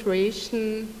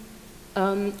concentration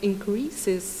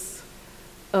increases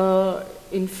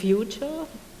in future.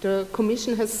 The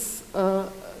Commission has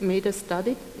made a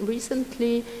study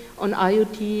recently on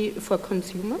IoT for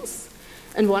consumers.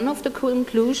 And one of the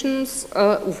conclusions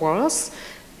was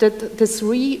that the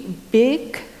three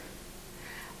big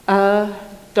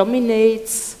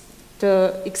dominates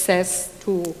the access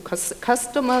to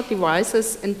customer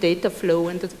devices and data flow.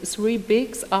 And the three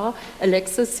bigs are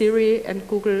Alexa, Siri, and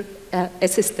Google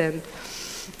Assistant.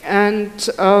 And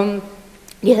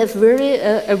they have very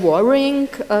a worrying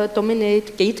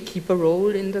dominate gatekeeper role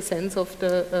in the sense of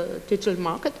the Digital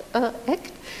Market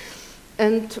Act.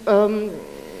 And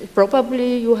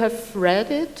probably you have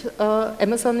read it.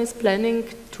 Amazon is planning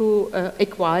to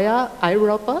acquire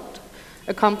iRobot,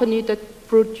 a company that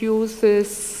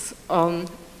produces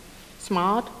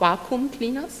smart vacuum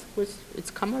cleaners with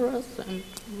its cameras and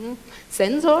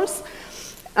sensors.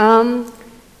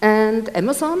 And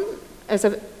Amazon, as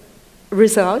a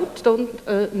result, don't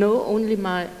know only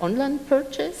my online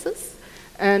purchases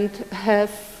and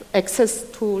have access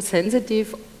to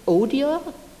sensitive audio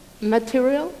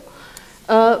material,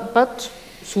 but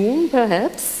soon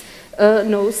perhaps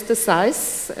knows the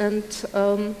size and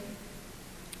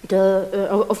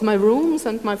of my rooms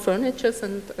and my furniture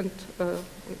and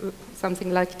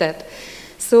something like that.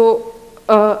 So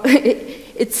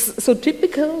it's so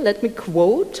typical, let me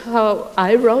quote how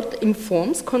iRobot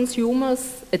informs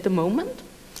consumers at the moment.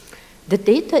 The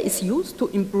data is used to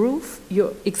improve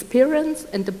your experience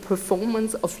and the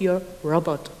performance of your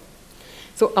robot.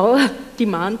 So our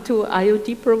demand to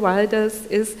IoT providers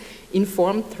is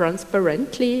inform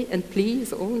transparently and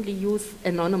please only use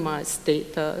anonymized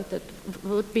data. That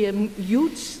would be a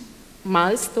huge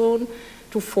milestone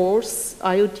to force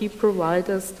IoT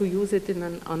providers to use it in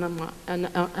an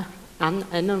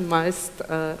anonymized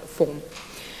form.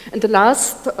 And the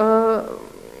last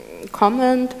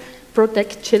comment,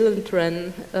 protect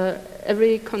children.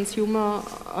 Every consumer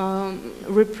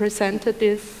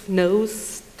representative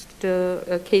knows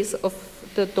the case of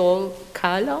the doll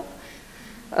Carla.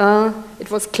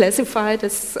 It was classified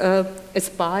as a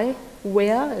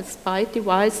spyware, a spy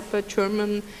device by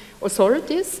German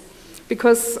authorities,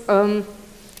 because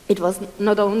it was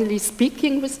not only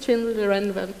speaking with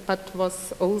children, but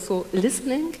was also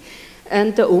listening.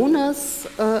 And the owners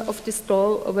of this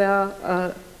doll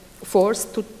were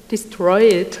forced to destroy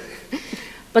it.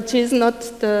 But she is not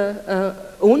the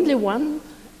only one.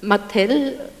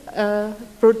 Mattel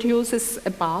produces a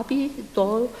Barbie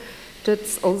doll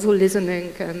that's also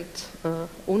listening and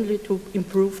only to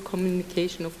improve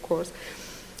communication, of course.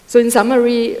 So in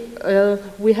summary,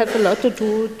 we have a lot to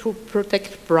do to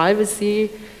protect privacy,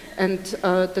 and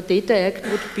the Data Act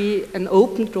would be an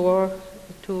open door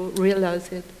to realize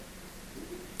it.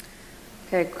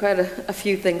 Okay, quite a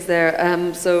few things there.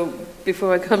 So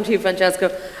before I come to you, Francesco,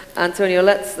 Antonio,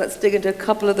 let's dig into a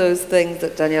couple of those things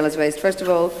that Daniela's raised. First of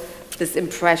all, this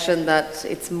impression that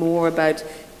it's more about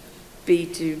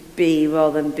B2B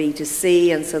rather than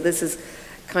B2C, and so this is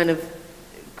kind of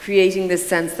creating this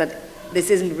sense that this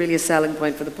isn't really a selling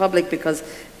point for the public because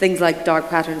things like dark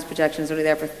patterns projections are only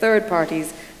there for third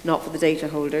parties, not for the data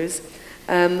holders.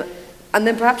 And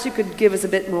then perhaps you could give us a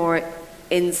bit more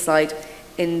insight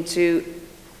into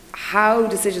how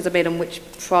decisions are made on which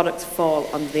products fall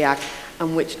under the Act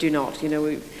and which do not. You know,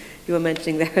 you were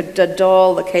mentioning there the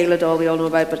doll, the Kayla doll we all know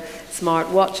about, but smart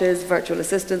watches, virtual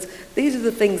assistants, these are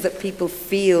the things that people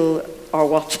feel are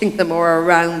watching them or are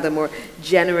around them or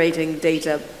generating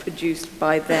data produced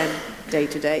by them day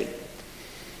to day.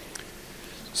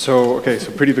 So, okay,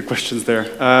 so pretty big questions there.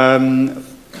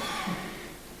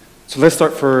 So let's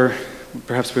start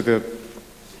perhaps with the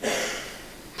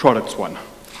products one.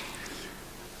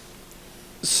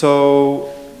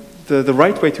 So the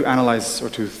right way to analyze or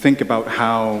to think about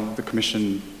how the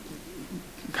Commission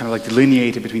kind of like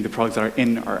delineated between the products that are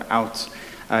in or out,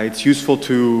 it's useful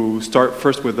to start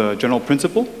first with a general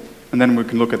principle, and then we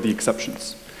can look at the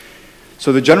exceptions.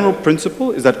 So the general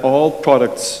principle is that all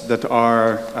products that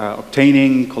are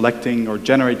obtaining, collecting, or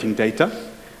generating data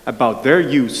about their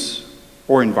use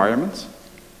or environment,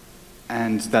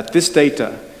 and that this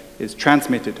data is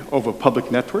transmitted over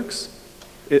public networks,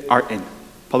 are in.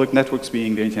 Public networks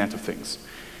being the Internet of Things.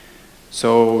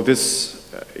 So this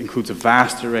includes a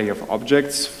vast array of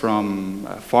objects, from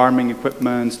farming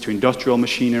equipment to industrial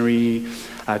machinery,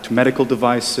 to medical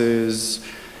devices,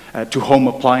 to home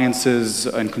appliances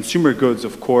and consumer goods,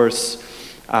 of course.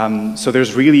 So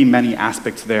there's really many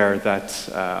aspects there that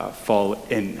fall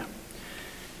in.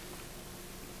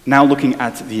 Now looking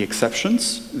at the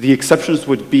exceptions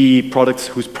would be products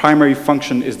whose primary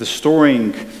function is the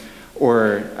storing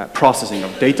or processing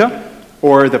of data,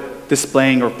 or the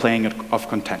displaying or playing of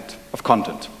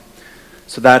content.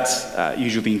 So that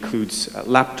usually includes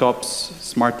laptops,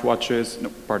 smartwatches,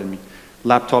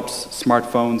 laptops,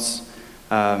 smartphones,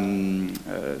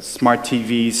 smart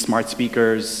TVs, smart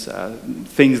speakers,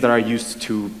 things that are used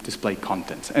to display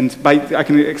content. And I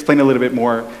can explain a little bit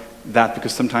more that,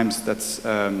 because sometimes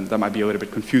that might be a little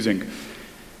bit confusing.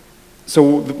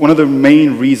 So one of the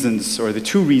main reasons, or the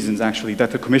two reasons actually,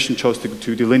 that the Commission chose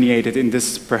to delineate it in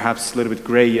this perhaps a little bit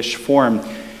grayish form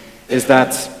is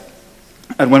that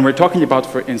when we're talking about,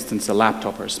 for instance, a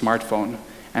laptop or a smartphone,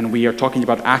 and we are talking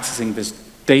about accessing this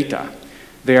data,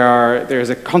 there's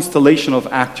a constellation of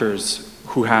actors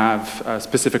who have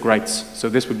specific rights. So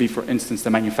this would be, for instance, the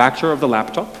manufacturer of the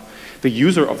laptop, the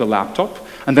user of the laptop,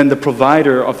 and then the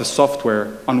provider of the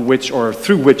software on which or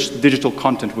through which digital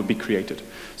content would be created.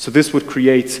 So this would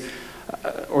create,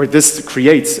 this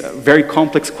creates very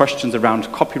complex questions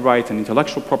around copyright and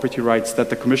intellectual property rights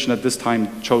that the Commission at this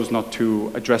time chose not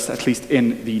to address, at least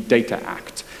in the Data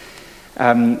Act.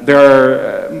 There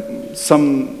are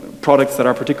some products that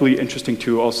are particularly interesting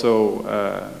to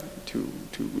also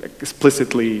to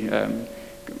explicitly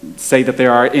say that they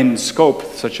are in scope,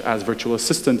 such as virtual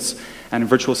assistants, and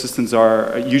virtual assistants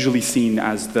are usually seen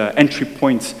as the entry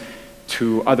point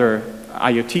to other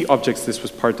IoT objects. This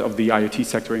was part of the IoT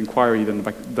sector inquiry done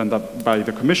by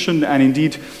the Commission, and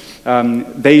indeed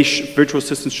virtual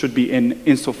assistants should be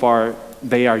insofar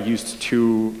they are used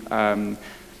to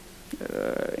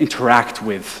interact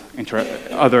with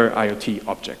other IoT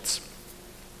objects.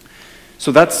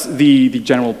 So that's the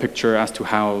general picture as to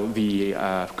how the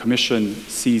Commission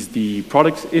sees the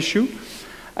product issue.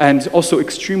 And also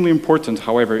extremely important,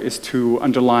 however, is to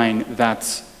underline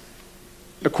that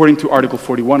according to Article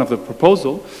 41 of the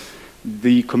proposal,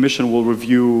 the Commission will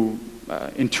review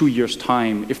in 2 years'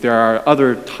 time if there are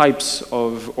other types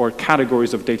of or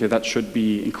categories of data that should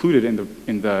be included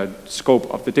in the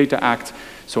scope of the Data Act.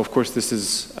 So of course this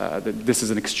is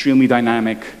an extremely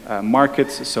dynamic market,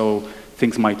 so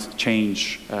things might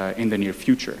change in the near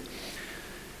future.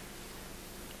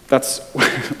 That's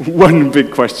one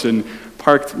big question,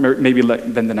 parked maybe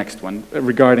then the next one,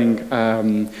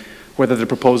 regarding whether the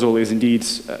proposal is indeed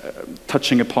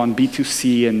touching upon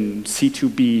B2C and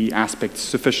C2B aspects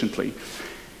sufficiently.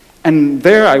 And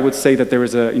there I would say that there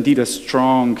is indeed a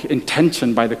strong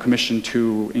intention by the Commission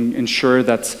to ensure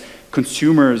that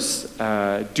consumers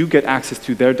do get access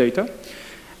to their data.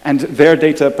 And their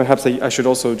data, perhaps I should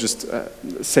also just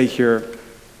say here,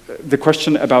 the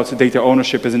question about data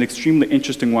ownership is an extremely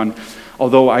interesting one,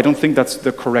 although I don't think that's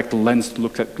the correct lens to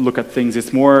look at things.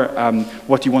 It's more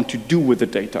what you want to do with the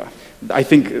data. I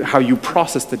think how you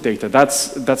process the data,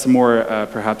 that's a more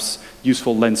perhaps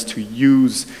useful lens to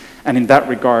use. And in that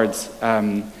regard,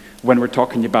 when we're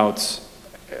talking about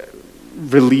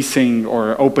releasing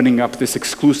or opening up this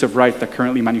exclusive right that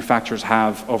currently manufacturers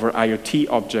have over IoT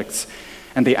objects,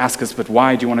 and they ask us, but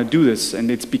why do you want to do this?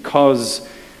 And it's because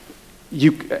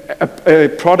a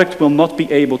product will not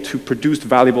be able to produce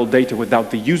valuable data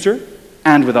without the user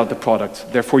and without the product.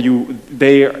 Therefore,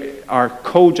 they are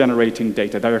co-generating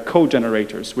data. They are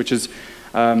co-generators, which is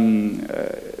the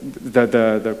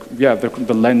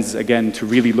lens, again, to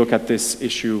really look at this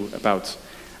issue about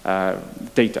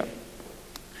data.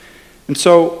 And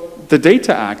so the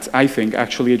Data Act, I think,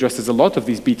 actually addresses a lot of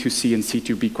these B2C and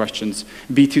C2B questions.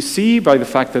 B2C, by the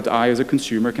fact that I, as a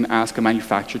consumer, can ask a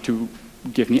manufacturer to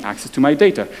give me access to my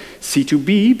data.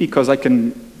 C2B, because I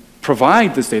can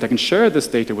provide this data, I can share this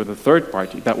data with a third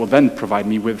party that will then provide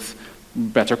me with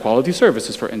better quality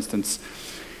services, for instance.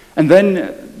 And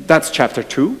then that's chapter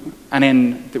 2. And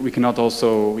then we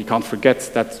can't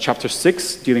forget that chapter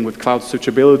 6, dealing with cloud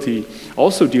switchability,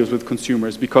 also deals with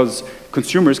consumers, because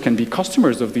consumers can be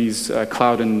customers of these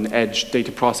cloud and edge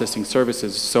data processing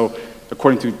services. So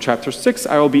according to chapter 6,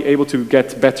 I will be able to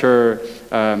get better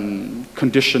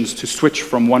conditions to switch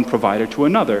from one provider to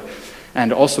another.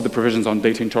 And also the provisions on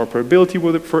data interoperability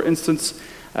will, for instance,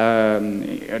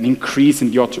 an increase in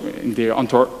the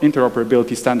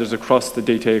interoperability standards across the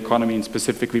data economy, and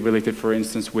specifically related, for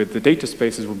instance, with the data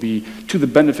spaces, will be to the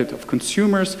benefit of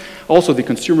consumers. Also, the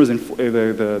consumers,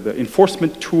 the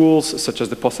enforcement tools, such as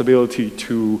the possibility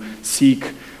to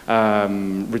seek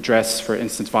redress, for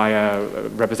instance, via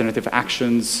representative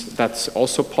actions, that's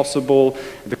also possible.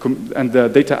 And the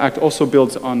Data Act also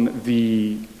builds on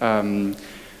the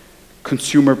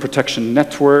Consumer Protection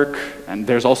Network, and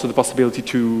there's also the possibility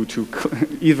to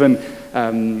even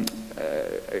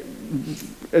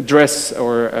address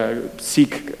or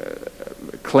seek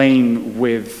claim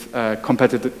with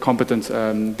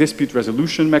competent dispute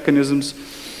resolution mechanisms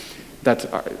that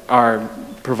are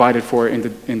provided for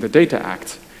in the Data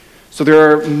Act. So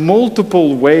there are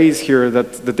multiple ways here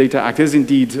that the Data Act is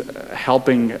indeed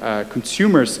helping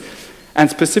consumers. And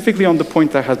specifically on the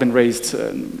point that has been raised,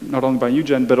 not only by you,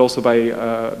 Jen, but also by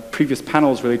previous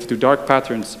panels related to dark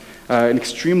patterns, an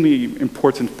extremely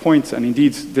important point, and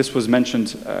indeed this was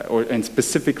mentioned and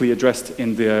specifically addressed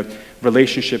in the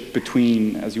relationship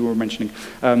between, as you were mentioning,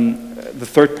 the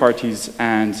third parties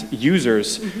and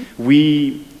users.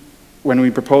 Mm-hmm. When we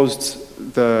proposed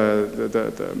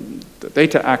the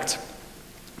Data Act,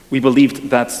 we believed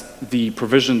that the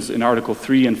provisions in Article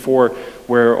 3 and 4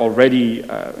 were already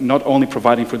not only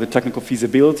providing for the technical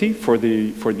feasibility for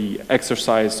the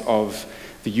exercise of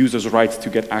the user's right to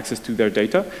get access to their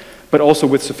data, but also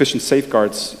with sufficient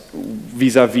safeguards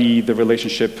vis-a-vis the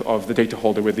relationship of the data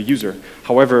holder with the user.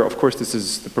 However, of course,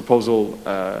 the proposal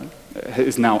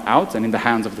is now out and in the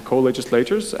hands of the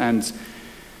co-legislators, and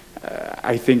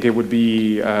I think it would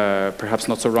be perhaps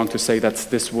not so wrong to say that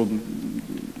this will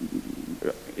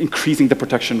increasing the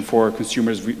protection for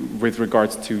consumers with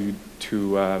regards to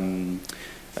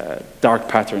dark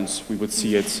patterns. We would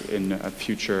see it in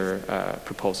future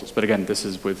proposals. But again, this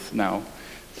is with now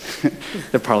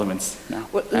the parliaments now.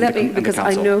 Well, because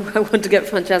I know I want to get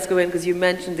Francesco in, because you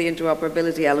mentioned the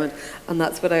interoperability element, and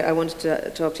that's what I wanted to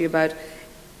talk to you about.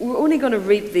 We're only going to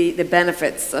reap the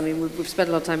benefits. I mean, we've spent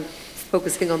a lot of time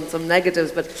focusing on some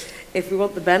negatives, but if we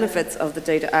want the benefits of the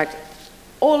Data Act,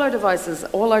 all our devices,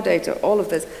 all our data, all of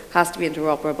this has to be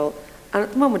interoperable. And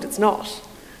at the moment, it's not.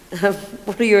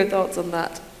 What are your thoughts on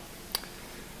that?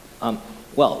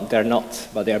 Well, they're not,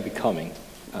 but they are becoming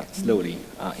slowly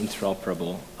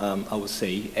interoperable. I would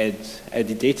say at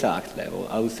the Data Act level,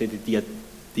 I would say that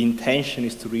the intention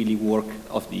is to really work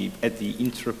at the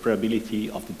interoperability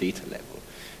of the data level.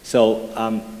 So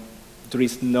there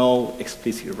is no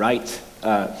explicit right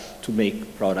to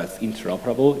make products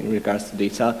interoperable in regards to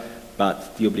data,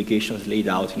 but the obligations laid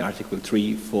out in Article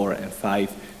 3, 4, and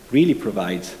 5 really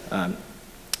provide,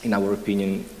 in our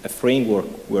opinion, a framework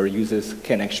where users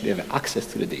can actually have access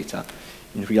to the data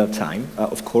in real time.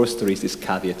 Of course, there is this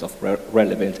caveat of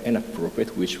relevant and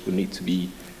appropriate, which will need to be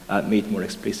made more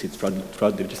explicit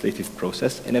throughout the legislative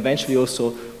process, and eventually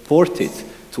also ported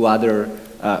to other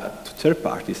to third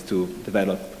parties to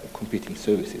develop competing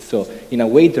services. So in a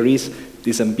way, there is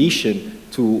this ambition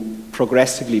to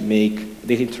progressively make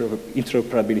data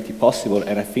interoperability possible,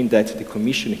 and I think that the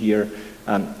Commission here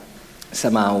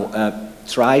somehow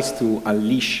tries to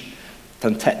unleash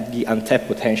the untapped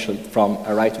potential from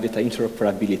a right to data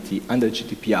interoperability under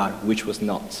GDPR, which was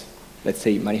not, let's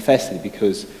say, manifested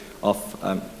because of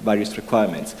various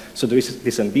requirements. So there is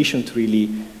this ambition to really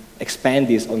expand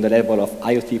this on the level of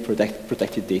IoT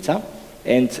protected data,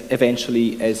 and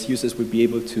eventually, as users will be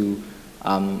able to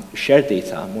share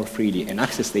data more freely and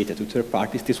access data to third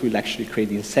parties, this will actually create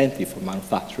the incentive for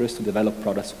manufacturers to develop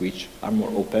products which are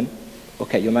more open.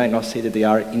 Okay, you might not say that they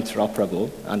are interoperable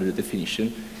under the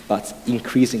definition, but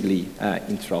increasingly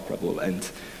interoperable. And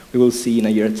we will see in a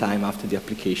year's time after the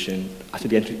application, after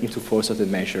the entry into force of the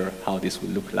measure, how this will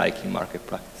look like in market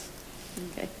practice.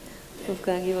 Okay.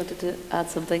 Wolfgang, you wanted to add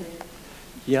something?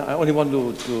 Yeah, I only want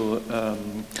to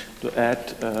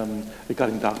add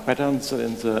regarding dark patterns.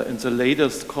 In the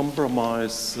latest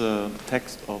compromise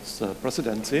text of the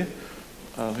presidency,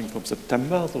 I think from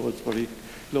September, so it's very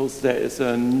close, there is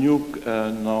a new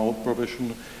now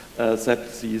provision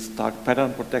that these dark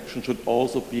pattern protection should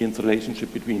also be in the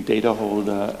relationship between data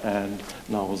holder and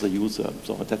now the user.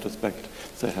 So in that respect,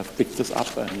 they have picked this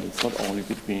up, and it's not only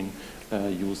between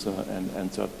user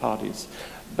and third parties.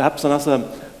 Perhaps another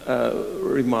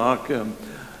remark.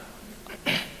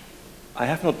 I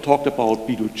have not talked about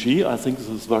BEUC. I think this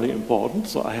is very important.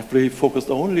 So I have really focused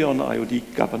only on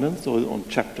IoT governance, so on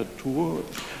chapter 2,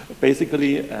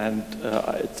 basically. And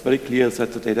it's very clear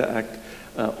that the Data Act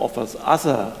offers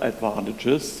other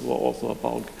advantages, so also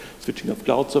about switching of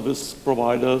cloud service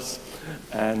providers.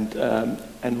 And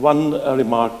one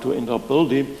remark to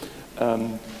interoperability.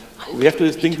 We have to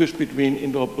distinguish between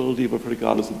interoperability with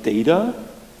regard to the data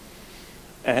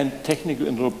and technical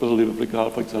interoperability with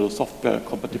regard, for example, software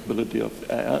compatibility of,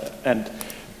 and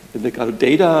with regard to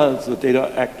data, the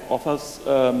Data Act offers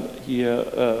here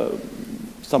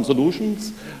some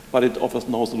solutions, but it offers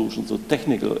no solutions to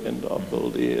technical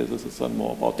interoperability. This is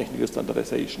more about technical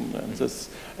standardization, and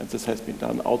this has been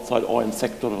done outside or in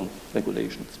sectoral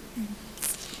regulations.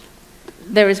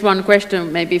 There is one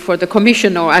question maybe for the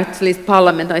Commission, or at least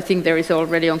Parliament. I think there is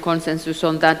already on consensus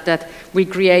on that we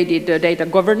created the Data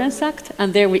Governance Act,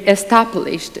 and there we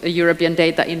established a European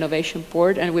Data Innovation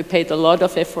Board, and we paid a lot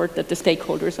of effort that the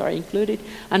stakeholders are included.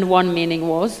 And one meaning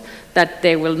was that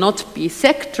there will not be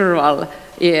sectoral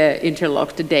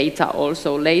interlocked data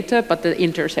also later, but the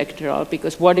intersectoral,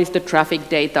 because what is the traffic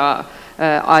data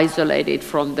isolated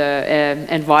from the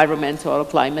environmental or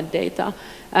climate data?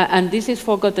 And this is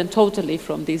forgotten totally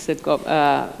from this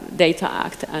Data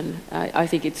Act, and I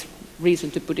think it's reason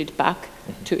to put it back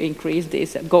to increase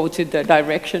this, go to the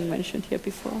direction mentioned here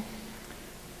before.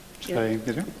 Yeah.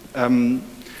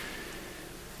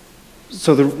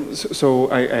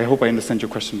 So I hope I understand your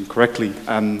question correctly.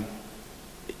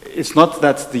 It's not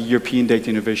that the European Data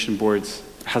Innovation Board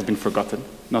has been forgotten,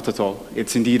 not at all.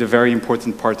 It's indeed a very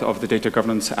important part of the Data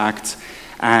Governance Act,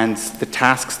 and the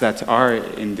tasks that are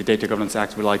in the Data Governance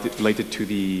Act related to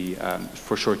the,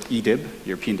 for short, EDIB,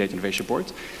 European Data Innovation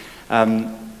Board,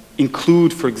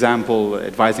 include, for example,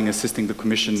 advising, assisting the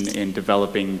Commission in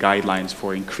developing guidelines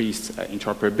for increased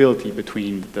interoperability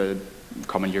between the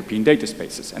common European data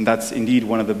spaces. And that's indeed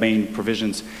one of the main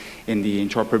provisions in the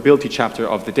interoperability chapter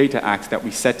of the Data Act, that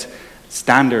we set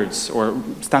standards, or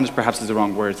standards perhaps is the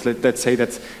wrong word. Let's say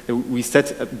that we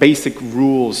set basic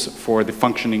rules for the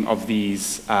functioning of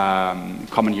these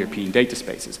common European data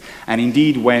spaces. And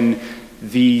indeed, when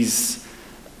these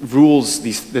rules,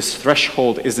 this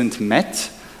threshold isn't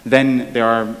met, then there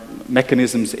are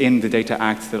mechanisms in the Data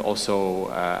Act that also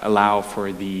allow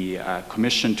for the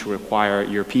Commission to require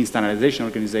European standardization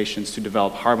organizations to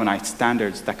develop harmonized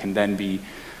standards that can then be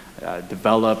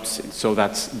developed so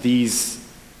that this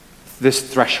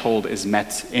threshold is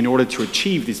met in order to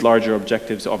achieve these larger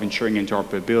objectives of ensuring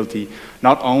interoperability,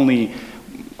 not only,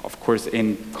 of course,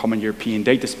 in common European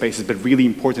data spaces, but really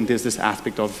important is this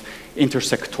aspect of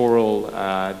intersectoral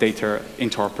data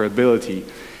interoperability.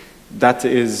 That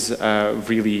is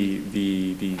really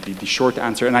the short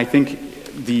answer. And I think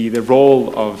the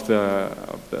role of the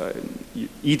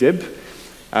EDIB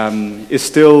is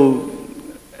still,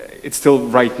 it's still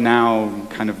right now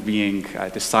kind of being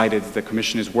decided. The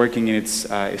Commission is working in its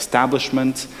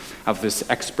establishment of this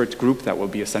expert group that will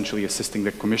be essentially assisting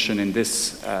the Commission in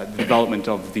this development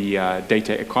of the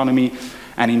data economy.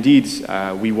 And indeed,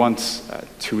 we want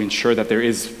to ensure that there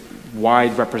is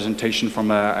wide representation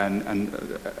from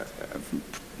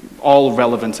all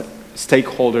relevant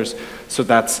stakeholders, so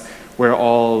that we're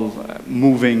all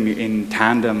moving in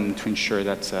tandem to ensure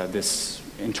that this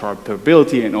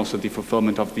interoperability and also the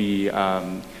fulfillment of the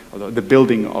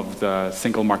building of the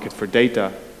single market for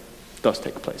data does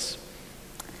take place.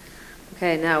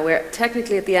 Okay, now we're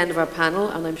technically at the end of our panel,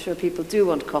 and I'm sure people do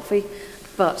want coffee,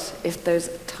 but if there's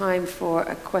time for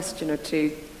a question or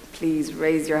two, please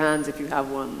raise your hands if you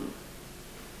have one.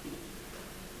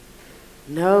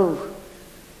 No.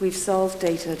 We've solved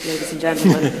data, ladies and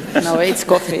gentlemen. No, it's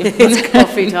coffee. It's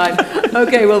coffee time.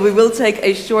 Okay, well, we will take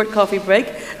a short coffee break.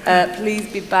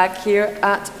 Please be back here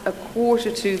at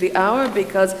 1:15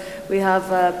 because we have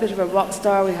a bit of a rock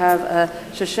star. We have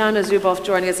Shoshana Zuboff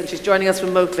joining us, and she's joining us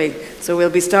remotely. So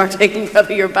we'll be starting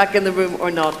whether you're back in the room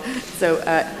or not. So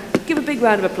give a big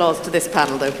round of applause to this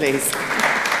panel, though, please.